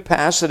came to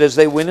pass that as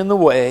they went in the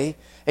way,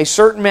 a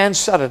certain man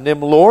said unto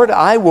him, Lord,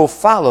 I will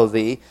follow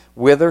thee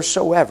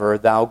whithersoever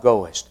thou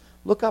goest.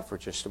 Look up for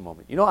just a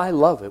moment. I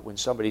love it when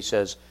somebody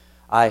says,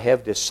 I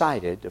have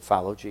decided to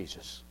follow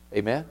Jesus.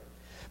 Amen?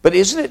 But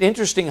isn't it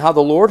interesting how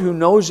the Lord, who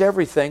knows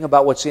everything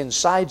about what's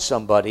inside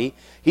somebody,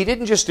 He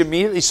didn't just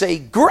immediately say,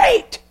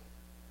 great!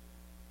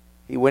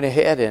 He went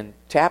ahead and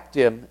tapped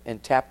him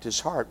and tapped his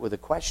heart with a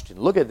question.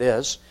 Look at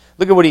this.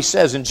 Look at what He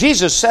says. And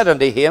Jesus said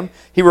unto him,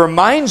 He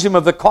reminds him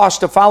of the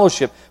cost of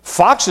fellowship.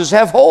 Foxes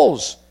have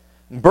holes,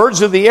 and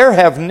birds of the air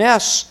have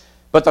nests,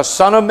 but the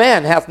Son of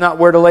Man hath not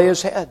where to lay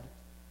His head.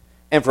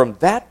 And from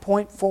that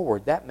point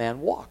forward, that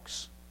man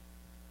walks.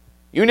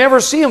 You never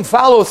see him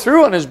follow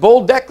through on his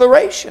bold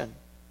declaration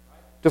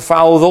to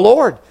follow the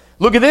Lord.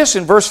 Look at this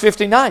in verse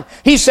 59.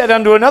 He said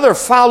unto another,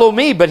 Follow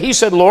me. But he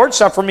said, Lord,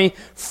 suffer me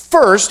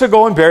first to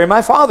go and bury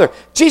my father.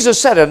 Jesus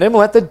said unto him,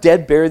 Let the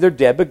dead bury their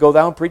dead, but go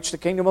thou and preach the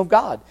kingdom of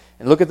God.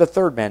 And look at the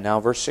third man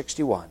now, verse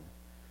 61.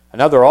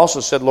 Another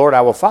also said, Lord,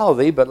 I will follow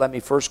thee, but let me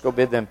first go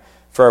bid them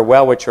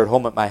farewell which are at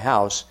home at my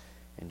house.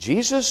 And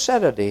Jesus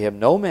said unto him,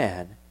 No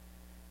man,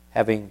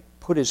 having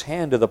put his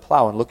hand to the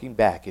plow and looking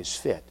back, is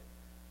fit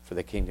for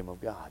the kingdom of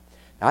God.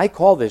 Now I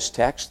call this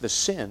text the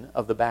sin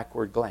of the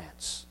backward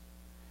glance.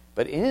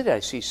 But in it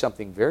I see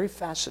something very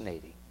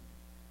fascinating.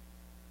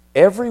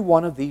 Every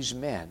one of these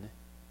men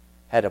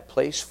had a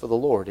place for the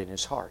Lord in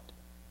his heart.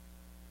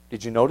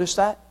 Did you notice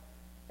that?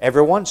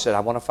 Everyone said,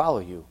 I want to follow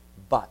you.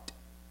 But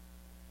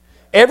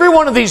every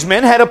one of these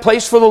men had a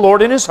place for the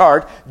Lord in his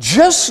heart,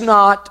 just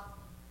not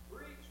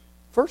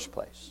first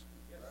place.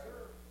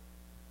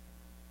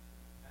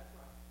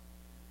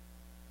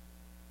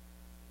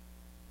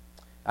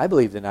 I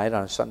believe tonight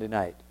on a Sunday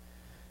night,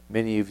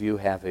 many of you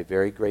have a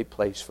very great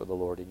place for the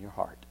Lord in your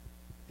heart.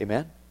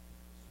 Amen?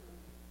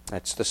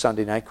 That's the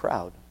Sunday night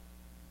crowd.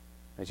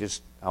 That's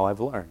just how I've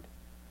learned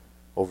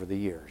over the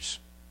years.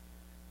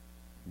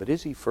 But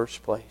is he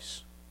first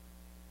place?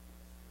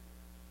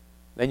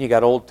 Then you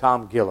got old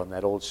Tom Gillum,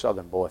 that old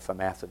southern boy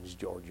from Athens,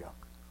 Georgia.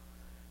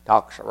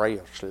 Talks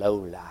real slow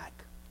like.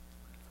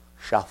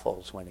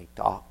 Shuffles when he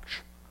talks.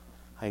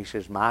 He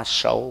says, my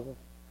soul,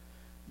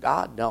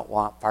 God don't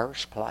want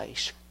first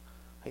place.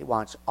 He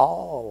wants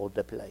all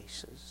the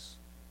places.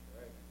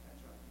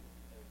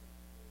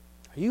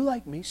 Are you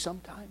like me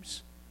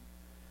sometimes?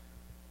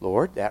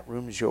 Lord, that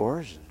room's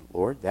yours. And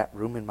Lord, that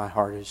room in my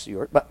heart is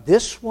yours. But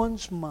this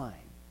one's mine.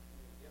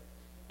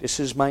 This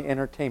is my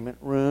entertainment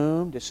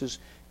room. This is,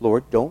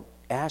 Lord, don't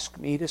ask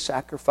me to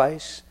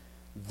sacrifice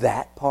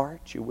that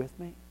part. You with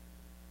me?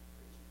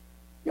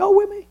 Y'all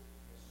with me?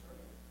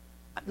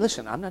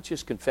 Listen, I'm not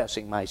just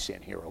confessing my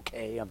sin here,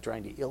 okay? I'm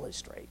trying to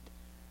illustrate.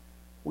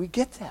 We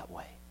get that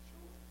way.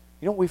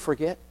 You know what we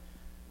forget?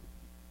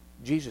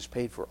 Jesus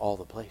paid for all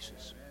the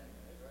places.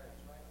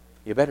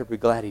 You better be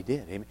glad he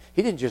did. Amen.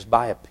 He didn't just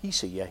buy a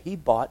piece of you. He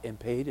bought and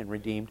paid and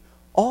redeemed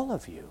all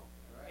of you.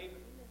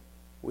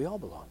 We all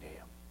belong to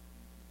him.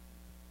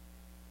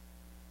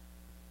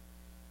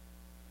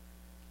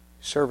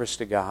 Service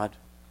to God,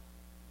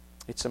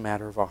 it's a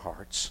matter of our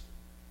hearts.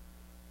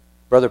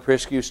 Brother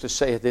Prisk used to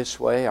say it this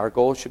way, our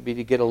goal should be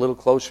to get a little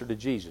closer to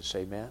Jesus,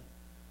 amen?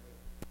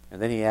 And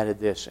then he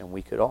added this, and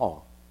we could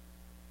all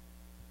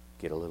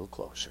get a little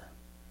closer.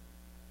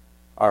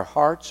 Our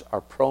hearts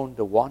are prone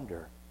to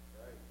wander,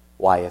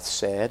 Wyeth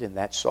said in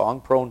that song,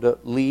 prone to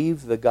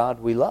leave the God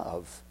we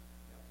love.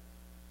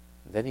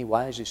 And then he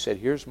wisely said,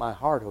 here's my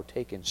heart, O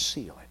take and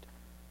seal it.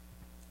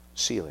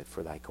 Seal it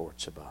for thy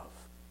courts above.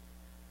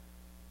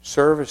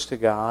 Service to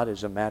God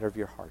is a matter of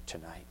your heart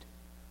tonight.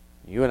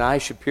 You and I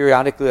should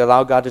periodically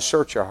allow God to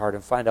search our heart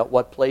and find out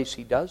what place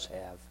he does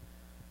have,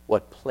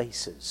 what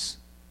places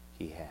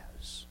he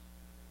has.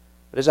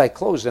 But as I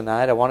close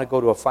tonight, I want to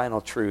go to a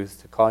final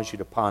truth to cause you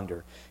to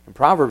ponder. In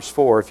Proverbs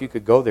 4, if you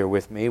could go there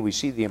with me, we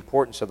see the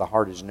importance of the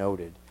heart is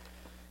noted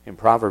in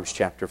Proverbs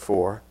chapter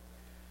 4.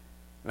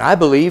 And I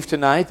believe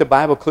tonight the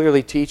Bible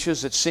clearly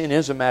teaches that sin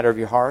is a matter of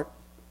your heart,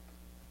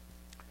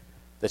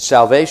 that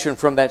salvation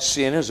from that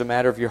sin is a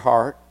matter of your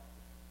heart,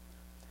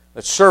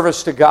 that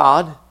service to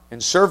God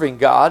and serving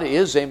God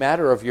is a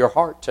matter of your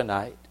heart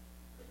tonight.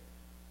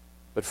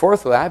 But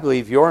fourthly, I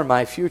believe your and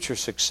my future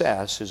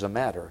success is a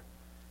matter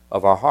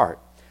of our heart.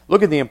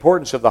 Look at the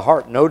importance of the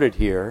heart noted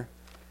here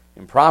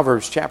in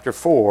Proverbs chapter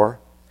 4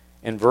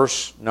 and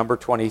verse number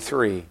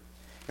 23.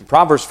 In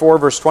Proverbs 4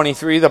 verse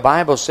 23, the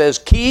Bible says,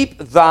 keep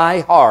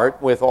thy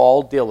heart with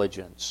all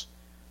diligence.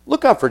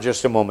 Look up for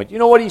just a moment. You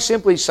know what he's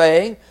simply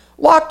saying?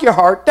 Lock your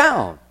heart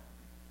down.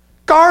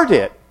 Guard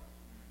it.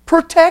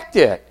 Protect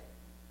it.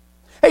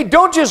 Hey,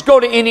 don't just go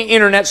to any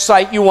internet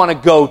site you want to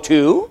go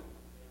to.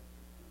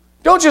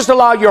 Don't just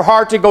allow your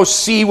heart to go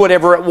see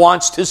whatever it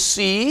wants to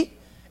see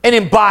and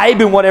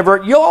imbibe in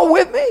whatever. You all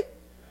with me?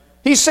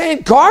 He's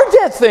saying, guard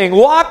that thing.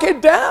 Lock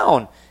it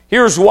down.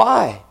 Here's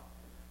why.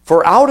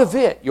 For out of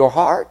it, your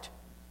heart,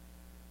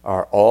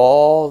 are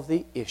all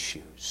the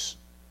issues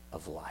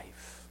of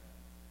life.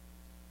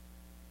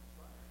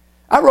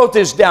 I wrote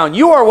this down.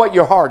 You are what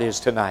your heart is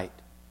tonight.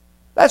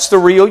 That's the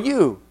real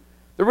you.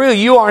 The real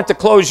you aren't the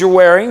clothes you're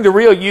wearing. The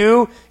real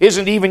you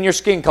isn't even your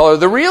skin color.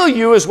 The real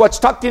you is what's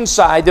tucked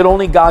inside that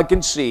only God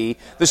can see.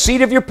 The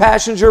seat of your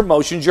passions, your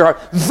emotions, your heart.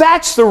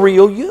 That's the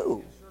real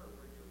you.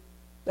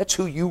 That's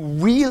who you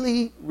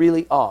really,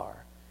 really are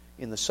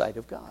in the sight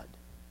of God.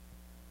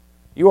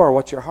 You are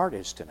what your heart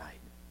is tonight.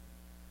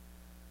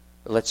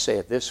 But let's say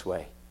it this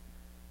way.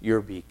 You're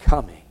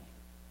becoming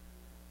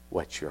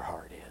what your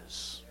heart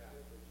is.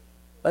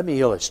 Let me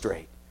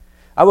illustrate.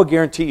 I will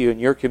guarantee you in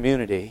your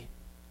community,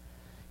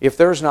 if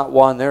there's not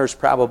one, there's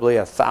probably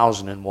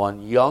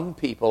 1,001 young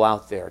people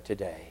out there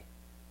today.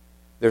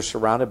 They're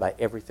surrounded by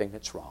everything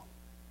that's wrong.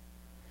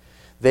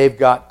 They've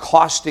got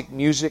caustic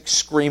music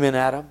screaming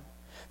at them.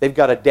 They've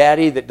got a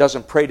daddy that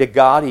doesn't pray to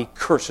God. He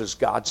curses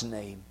God's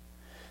name.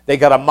 They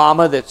got a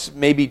mama that's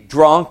maybe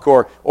drunk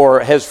or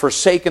has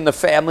forsaken the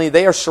family.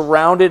 They are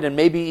surrounded and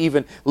maybe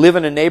even live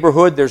in a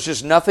neighborhood. There's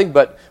just nothing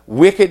but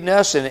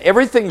wickedness and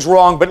everything's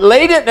wrong. But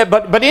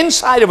but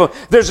inside of them,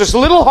 there's this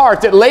little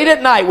heart that late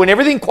at night when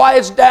everything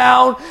quiets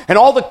down and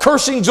all the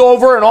cursing's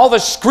over and all the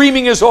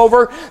screaming is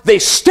over, they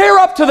stare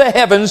up to the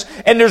heavens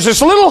and there's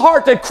this little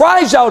heart that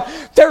cries out,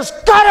 there's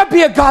got to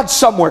be a God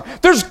somewhere.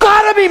 There's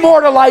got to be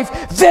more to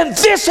life than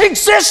this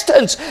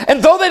existence.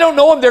 And though they don't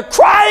know Him, they're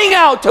crying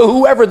out to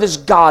whoever this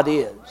God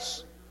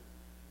is.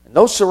 And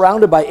those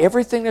surrounded by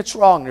everything that's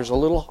wrong, there's a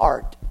little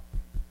heart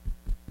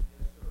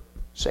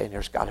saying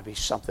there's got to be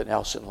something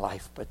else in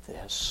life but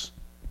this.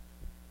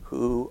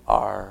 Who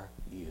are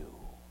you?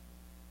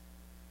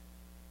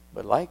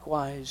 But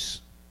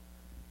likewise,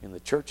 in the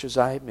churches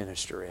I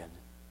minister in,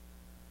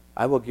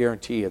 I will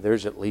guarantee you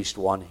there's at least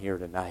one here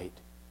tonight.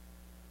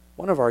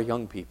 One of our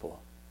young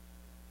people.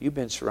 You've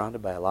been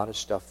surrounded by a lot of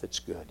stuff that's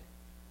good.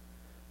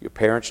 Your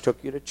parents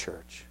took you to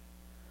church.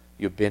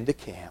 You've been to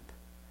camp.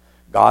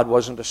 God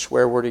wasn't a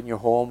swear word in your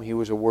home. He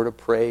was a word of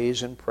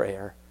praise and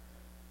prayer.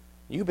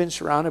 You've been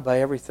surrounded by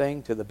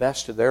everything to the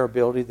best of their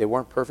ability. They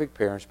weren't perfect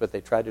parents, but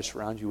they tried to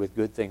surround you with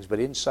good things. But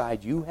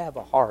inside, you have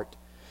a heart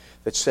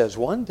that says,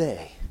 one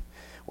day,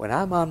 when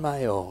I'm on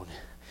my own,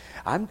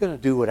 I'm going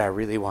to do what I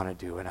really want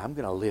to do, and I'm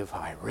going to live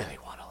how I really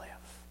want to live.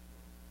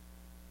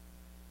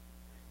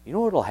 You know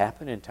what will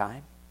happen in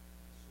time?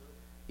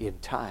 In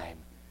time,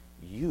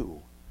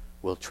 you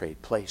will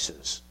trade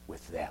places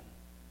with them.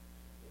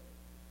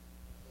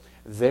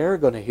 They're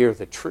going to hear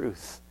the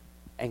truth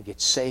and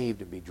get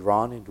saved and be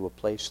drawn into a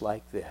place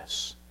like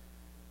this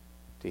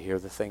to hear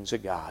the things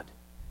of God.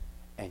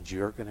 And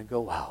you're going to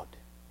go out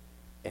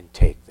and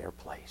take their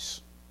place.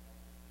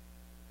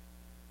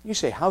 You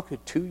say, how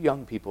could two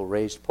young people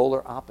raised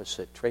polar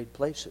opposite trade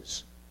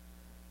places?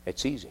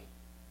 It's easy.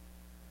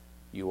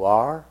 You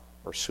are,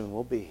 or soon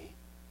will be,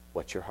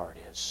 what your heart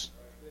is.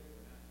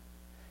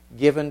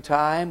 Given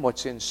time,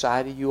 what's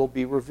inside of you will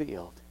be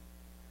revealed.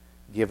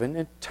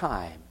 Given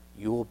time,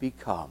 you will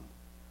become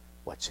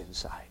what's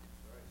inside.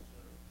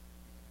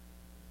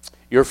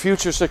 Your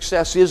future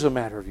success is a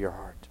matter of your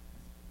heart.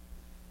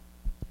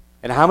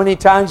 And how many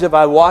times have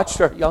I watched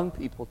our young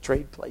people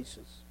trade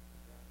places?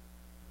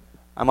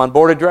 I'm on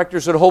board of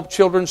directors at Hope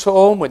Children's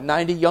Home with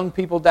 90 young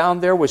people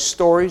down there with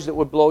stories that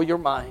would blow your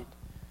mind.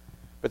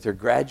 But they're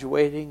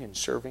graduating and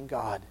serving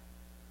God.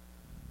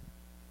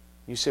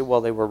 You say, well,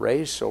 they were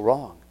raised so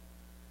wrong.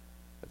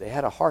 But they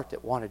had a heart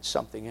that wanted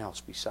something else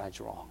besides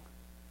wrong.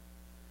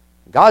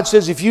 God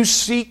says, if you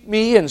seek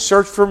me and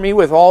search for me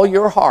with all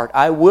your heart,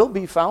 I will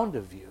be found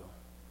of you.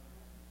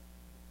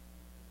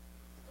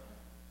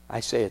 I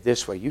say it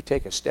this way, you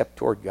take a step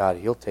toward God,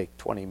 He'll take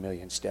 20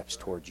 million steps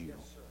towards you.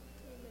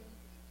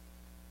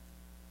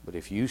 But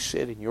if you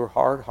sit in your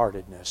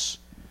hard-heartedness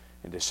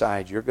and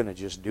decide you're going to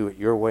just do it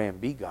your way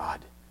and be God,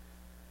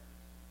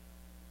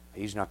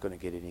 He's not going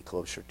to get any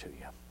closer to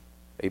you.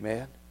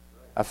 Amen?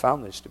 I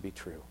found this to be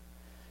true.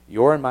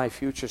 Your and my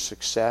future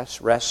success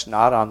rests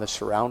not on the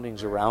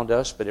surroundings around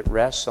us, but it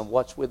rests on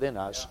what's within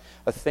us,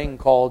 a thing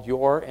called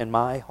your and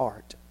my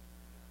heart.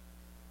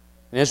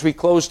 And as we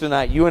close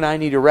tonight, you and I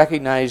need to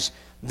recognize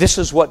this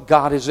is what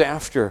God is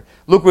after.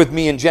 Look with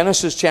me in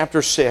Genesis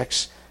chapter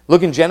 6.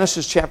 Look in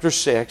Genesis chapter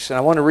 6, and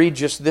I want to read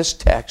just this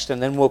text,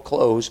 and then we'll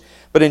close.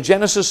 But in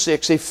Genesis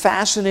 6, a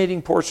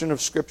fascinating portion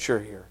of Scripture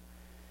here.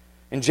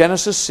 In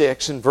Genesis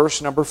 6, in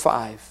verse number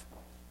 5.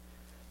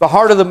 The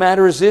heart of the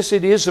matter is this,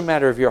 it is a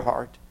matter of your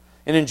heart.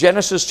 And in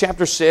Genesis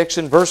chapter 6,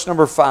 in verse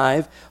number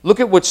 5,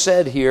 look at what's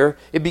said here.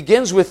 It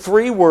begins with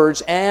 3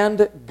 words,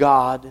 and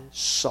God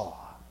saw.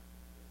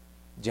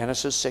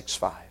 Genesis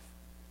 6:5.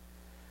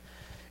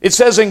 It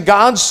says, and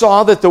God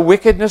saw that the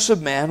wickedness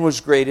of man was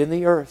great in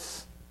the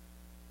earth,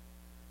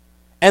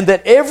 and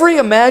that every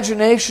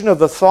imagination of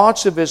the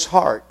thoughts of his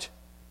heart,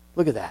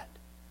 look at that,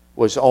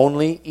 was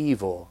only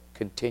evil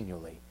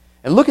continually.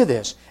 And look at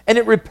this. And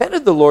it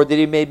repented the Lord that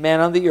He made man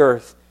on the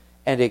earth,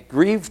 and it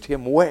grieved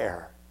Him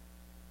where?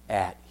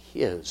 At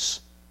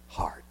His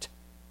heart.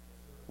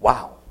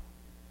 Wow.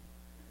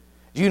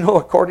 Do you know,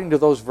 according to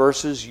those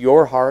verses,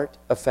 your heart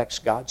affects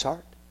God's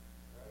heart?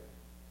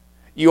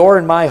 Your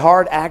and my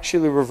heart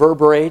actually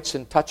reverberates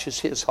and touches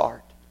His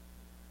heart.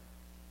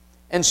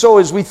 And so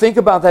as we think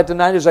about that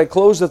tonight, as I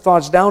close the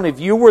thoughts down, if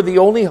you were the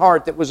only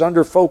heart that was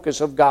under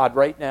focus of God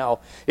right now,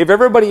 if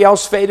everybody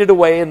else faded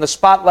away and the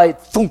spotlight,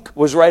 thunk,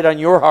 was right on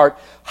your heart,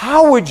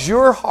 how would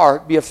your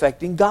heart be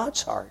affecting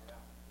God's heart?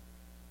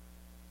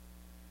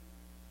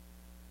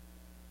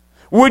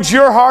 Would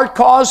your heart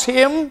cause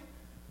Him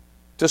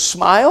to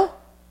smile?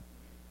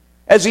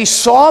 As He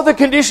saw the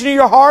condition of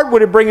your heart,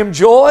 would it bring Him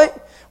joy?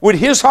 Would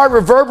His heart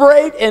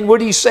reverberate? And would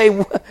He say,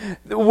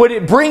 would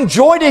it bring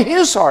joy to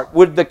His heart?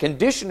 Would the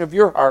condition of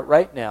your heart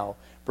right now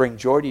bring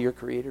joy to your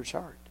Creator's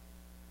heart?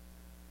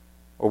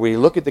 Or would He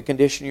look at the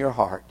condition of your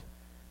heart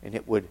and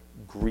it would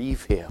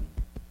grieve Him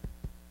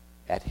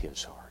at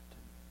His heart?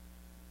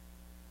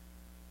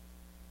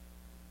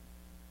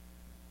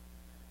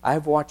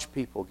 I've watched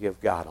people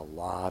give God a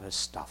lot of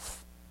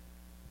stuff.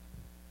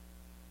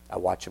 I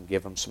watch them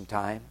give Him some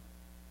time.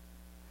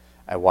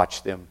 I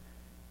watch them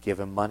give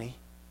Him money.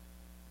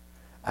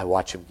 I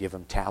watch Him give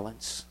Him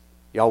talents.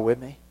 Y'all with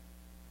me?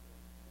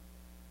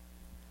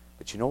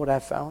 But you know what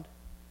I've found?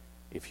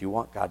 If you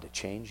want God to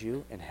change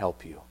you and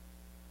help you,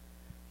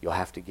 you'll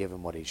have to give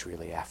Him what He's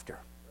really after.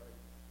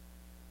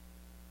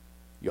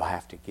 You'll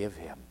have to give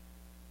Him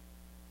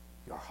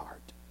your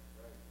heart.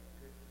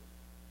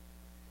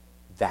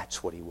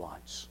 That's what He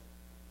wants.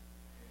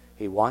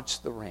 He wants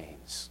the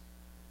reins.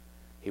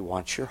 He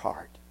wants your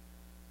heart.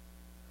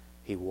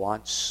 He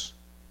wants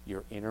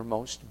your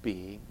innermost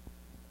being.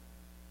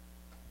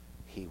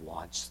 He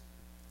wants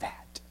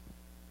that.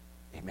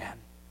 Amen.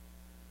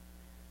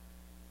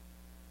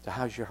 So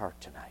how's your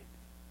heart tonight?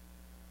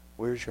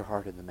 Where's your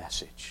heart in the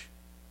message?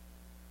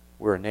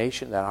 We're a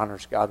nation that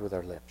honors God with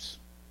our lips,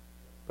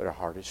 but our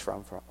heart is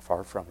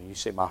far from Him. You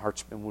say, my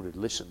heart's been wounded.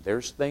 Listen,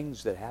 there's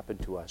things that happen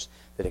to us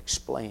that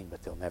explain,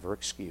 but they'll never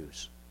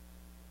excuse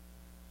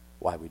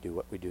why we do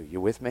what we do.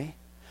 You with me?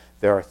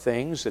 There are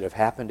things that have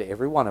happened to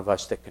every one of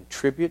us that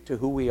contribute to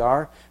who we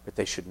are, but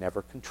they should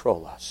never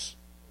control us.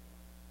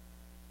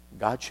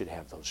 God should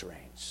have those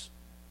reins.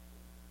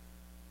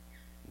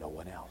 No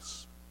one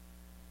else.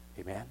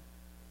 Amen?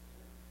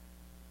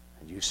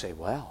 And you say,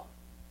 well,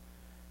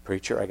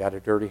 preacher, I got a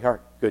dirty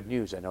heart. Good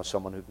news, I know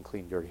someone who can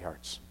clean dirty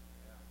hearts.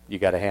 You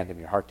got to hand him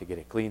your heart to get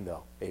it clean,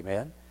 though.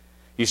 Amen?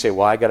 You say,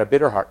 well, I got a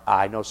bitter heart.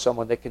 I know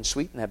someone that can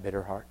sweeten that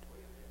bitter heart.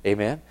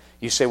 Amen?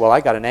 You say, well,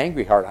 I got an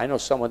angry heart. I know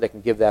someone that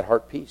can give that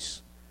heart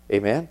peace.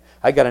 Amen?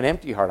 I got an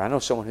empty heart. I know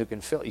someone who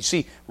can fill it. You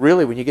see,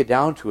 really, when you get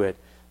down to it,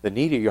 the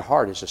need of your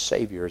heart is a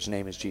Savior. His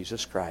name is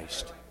Jesus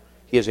Christ.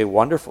 He is a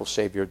wonderful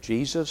Savior.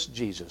 Jesus,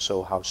 Jesus.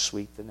 Oh, how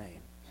sweet the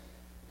name.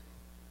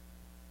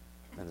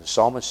 And the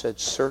psalmist said,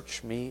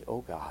 search me,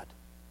 O God,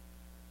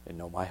 and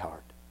know my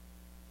heart.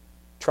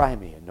 Try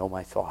me and know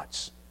my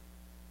thoughts,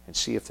 and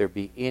see if there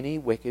be any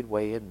wicked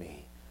way in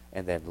me,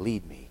 and then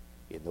lead me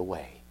in the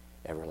way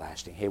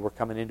everlasting. Hey, we're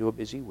coming into a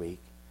busy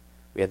week.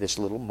 We had this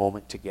little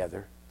moment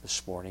together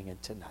this morning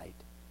and tonight.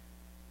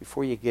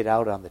 Before you get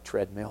out on the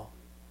treadmill,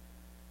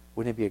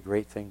 wouldn't it be a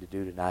great thing to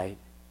do tonight?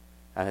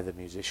 I have the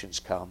musicians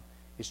come.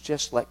 Is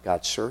just let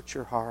God search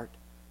your heart,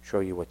 show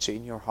you what's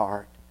in your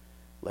heart.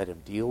 Let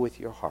Him deal with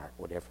your heart,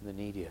 whatever the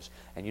need is.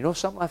 And you know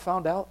something I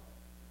found out?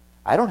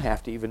 I don't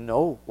have to even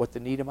know what the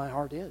need of my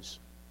heart is.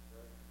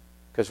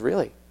 Because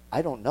really,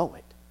 I don't know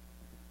it.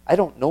 I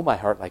don't know my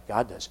heart like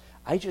God does.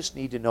 I just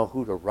need to know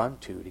who to run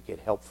to get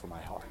help for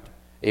my heart.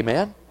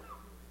 Amen?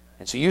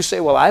 And so you say,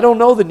 well, I don't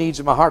know the needs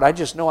of my heart. I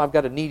just know I've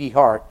got a needy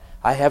heart.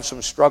 I have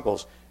some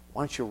struggles.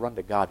 Why don't you run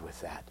to God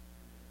with that?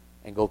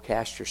 And go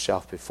cast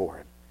yourself before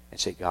Him and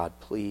say, God,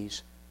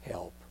 please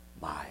help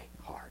my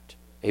heart.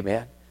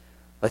 Amen?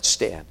 Let's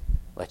stand.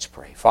 Let's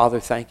pray. Father,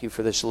 thank you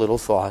for this little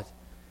thought.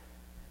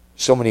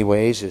 So many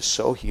ways is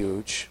so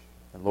huge.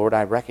 And Lord,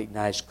 I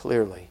recognize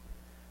clearly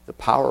the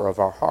power of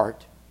our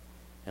heart.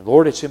 And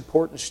Lord, its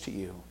importance to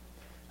you.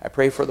 I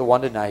pray for the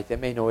one tonight that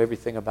may know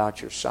everything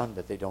about your Son,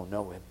 but they don't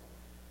know Him.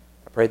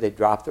 I pray they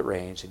drop the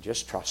reins and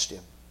just trust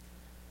Him.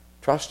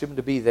 Trust Him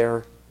to be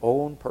their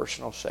own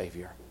personal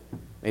Savior.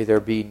 May there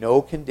be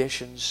no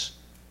conditions,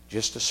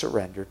 just a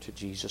surrender to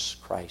Jesus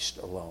Christ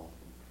alone.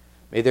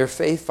 May their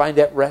faith find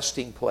that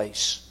resting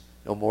place,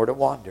 no more to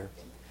wander.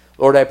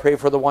 Lord, I pray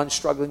for the ones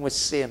struggling with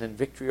sin and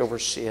victory over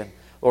sin.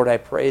 Lord, I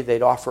pray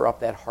they'd offer up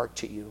that heart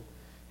to you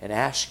and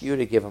ask you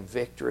to give them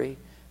victory.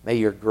 May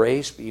your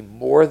grace be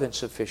more than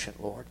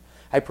sufficient, Lord.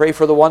 I pray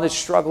for the one that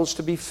struggles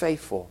to be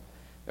faithful.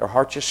 Their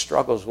heart just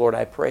struggles, Lord.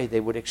 I pray they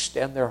would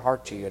extend their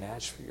heart to you and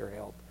ask for your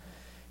help.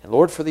 And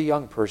Lord, for the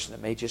young person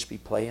that may just be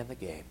playing the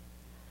game,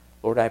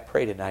 Lord, I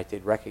pray tonight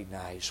they'd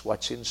recognize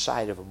what's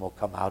inside of them will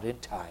come out in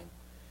time.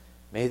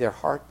 May their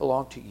heart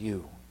belong to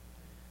you.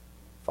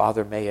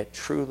 Father, may it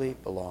truly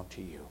belong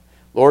to you.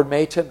 Lord,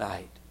 may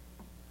tonight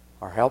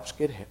our hearts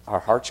get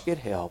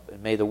help,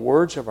 and may the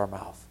words of our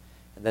mouth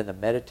and then the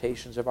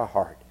meditations of our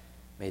heart,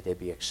 may they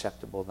be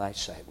acceptable in thy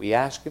sight. We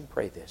ask and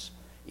pray this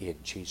in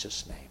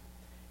Jesus' name.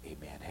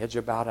 Amen. Heads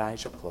are bowed,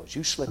 eyes are closed.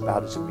 You slip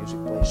out as the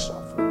music plays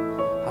softly.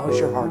 How's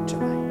your heart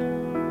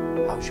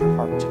tonight? How's your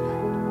heart tonight?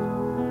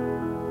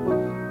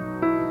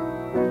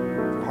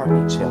 If your heart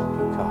needs help,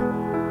 you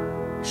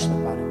come. You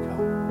slip out and come.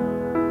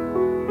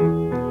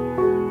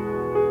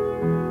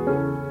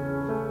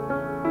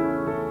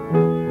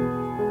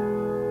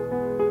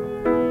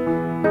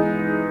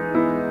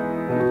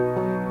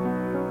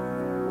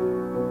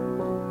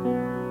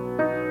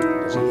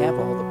 Does He have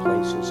all the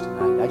places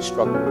tonight? I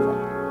struggle with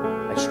that.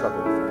 I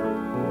struggle with that.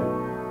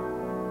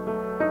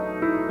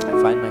 I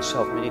find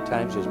myself many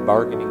times just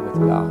bargaining with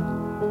God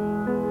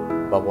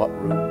about what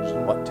rooms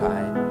and what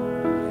time He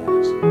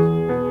has.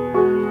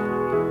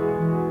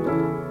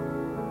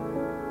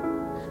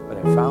 But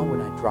I found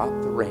when I drop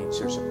the reins,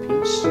 there's a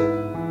peace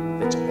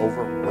that's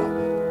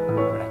overwhelming.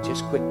 When I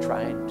just quit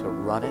trying to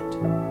run it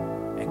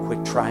and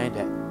quit trying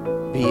to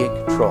be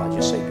in control, I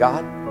just say,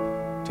 God,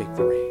 take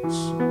the reins.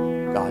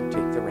 God,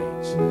 take the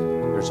reins.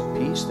 There's a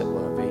peace that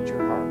will invade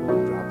your heart when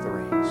you drop the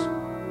reins.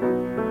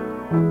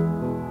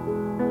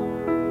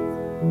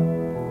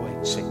 Go ahead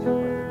and sing that,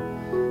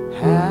 brother.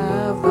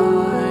 Have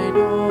thine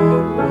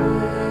own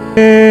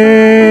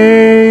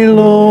way,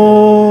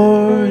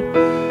 Lord.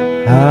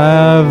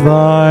 Have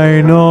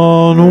thine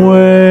own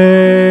way.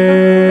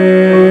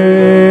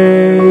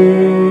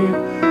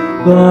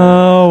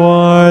 Thou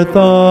art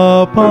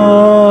the potter,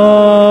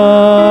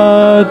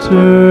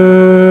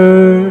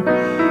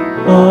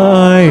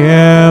 I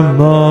am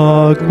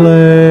the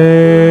clay.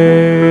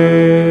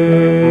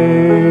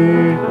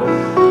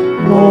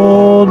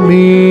 Mold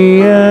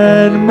me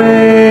and make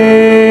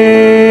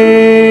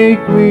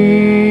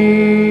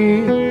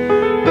me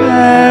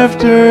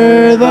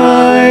after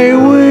thy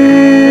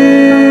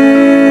will,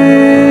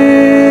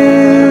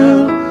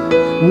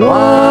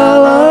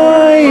 while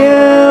I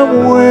am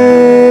waiting,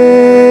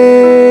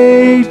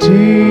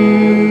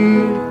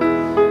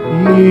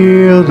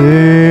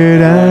 yielded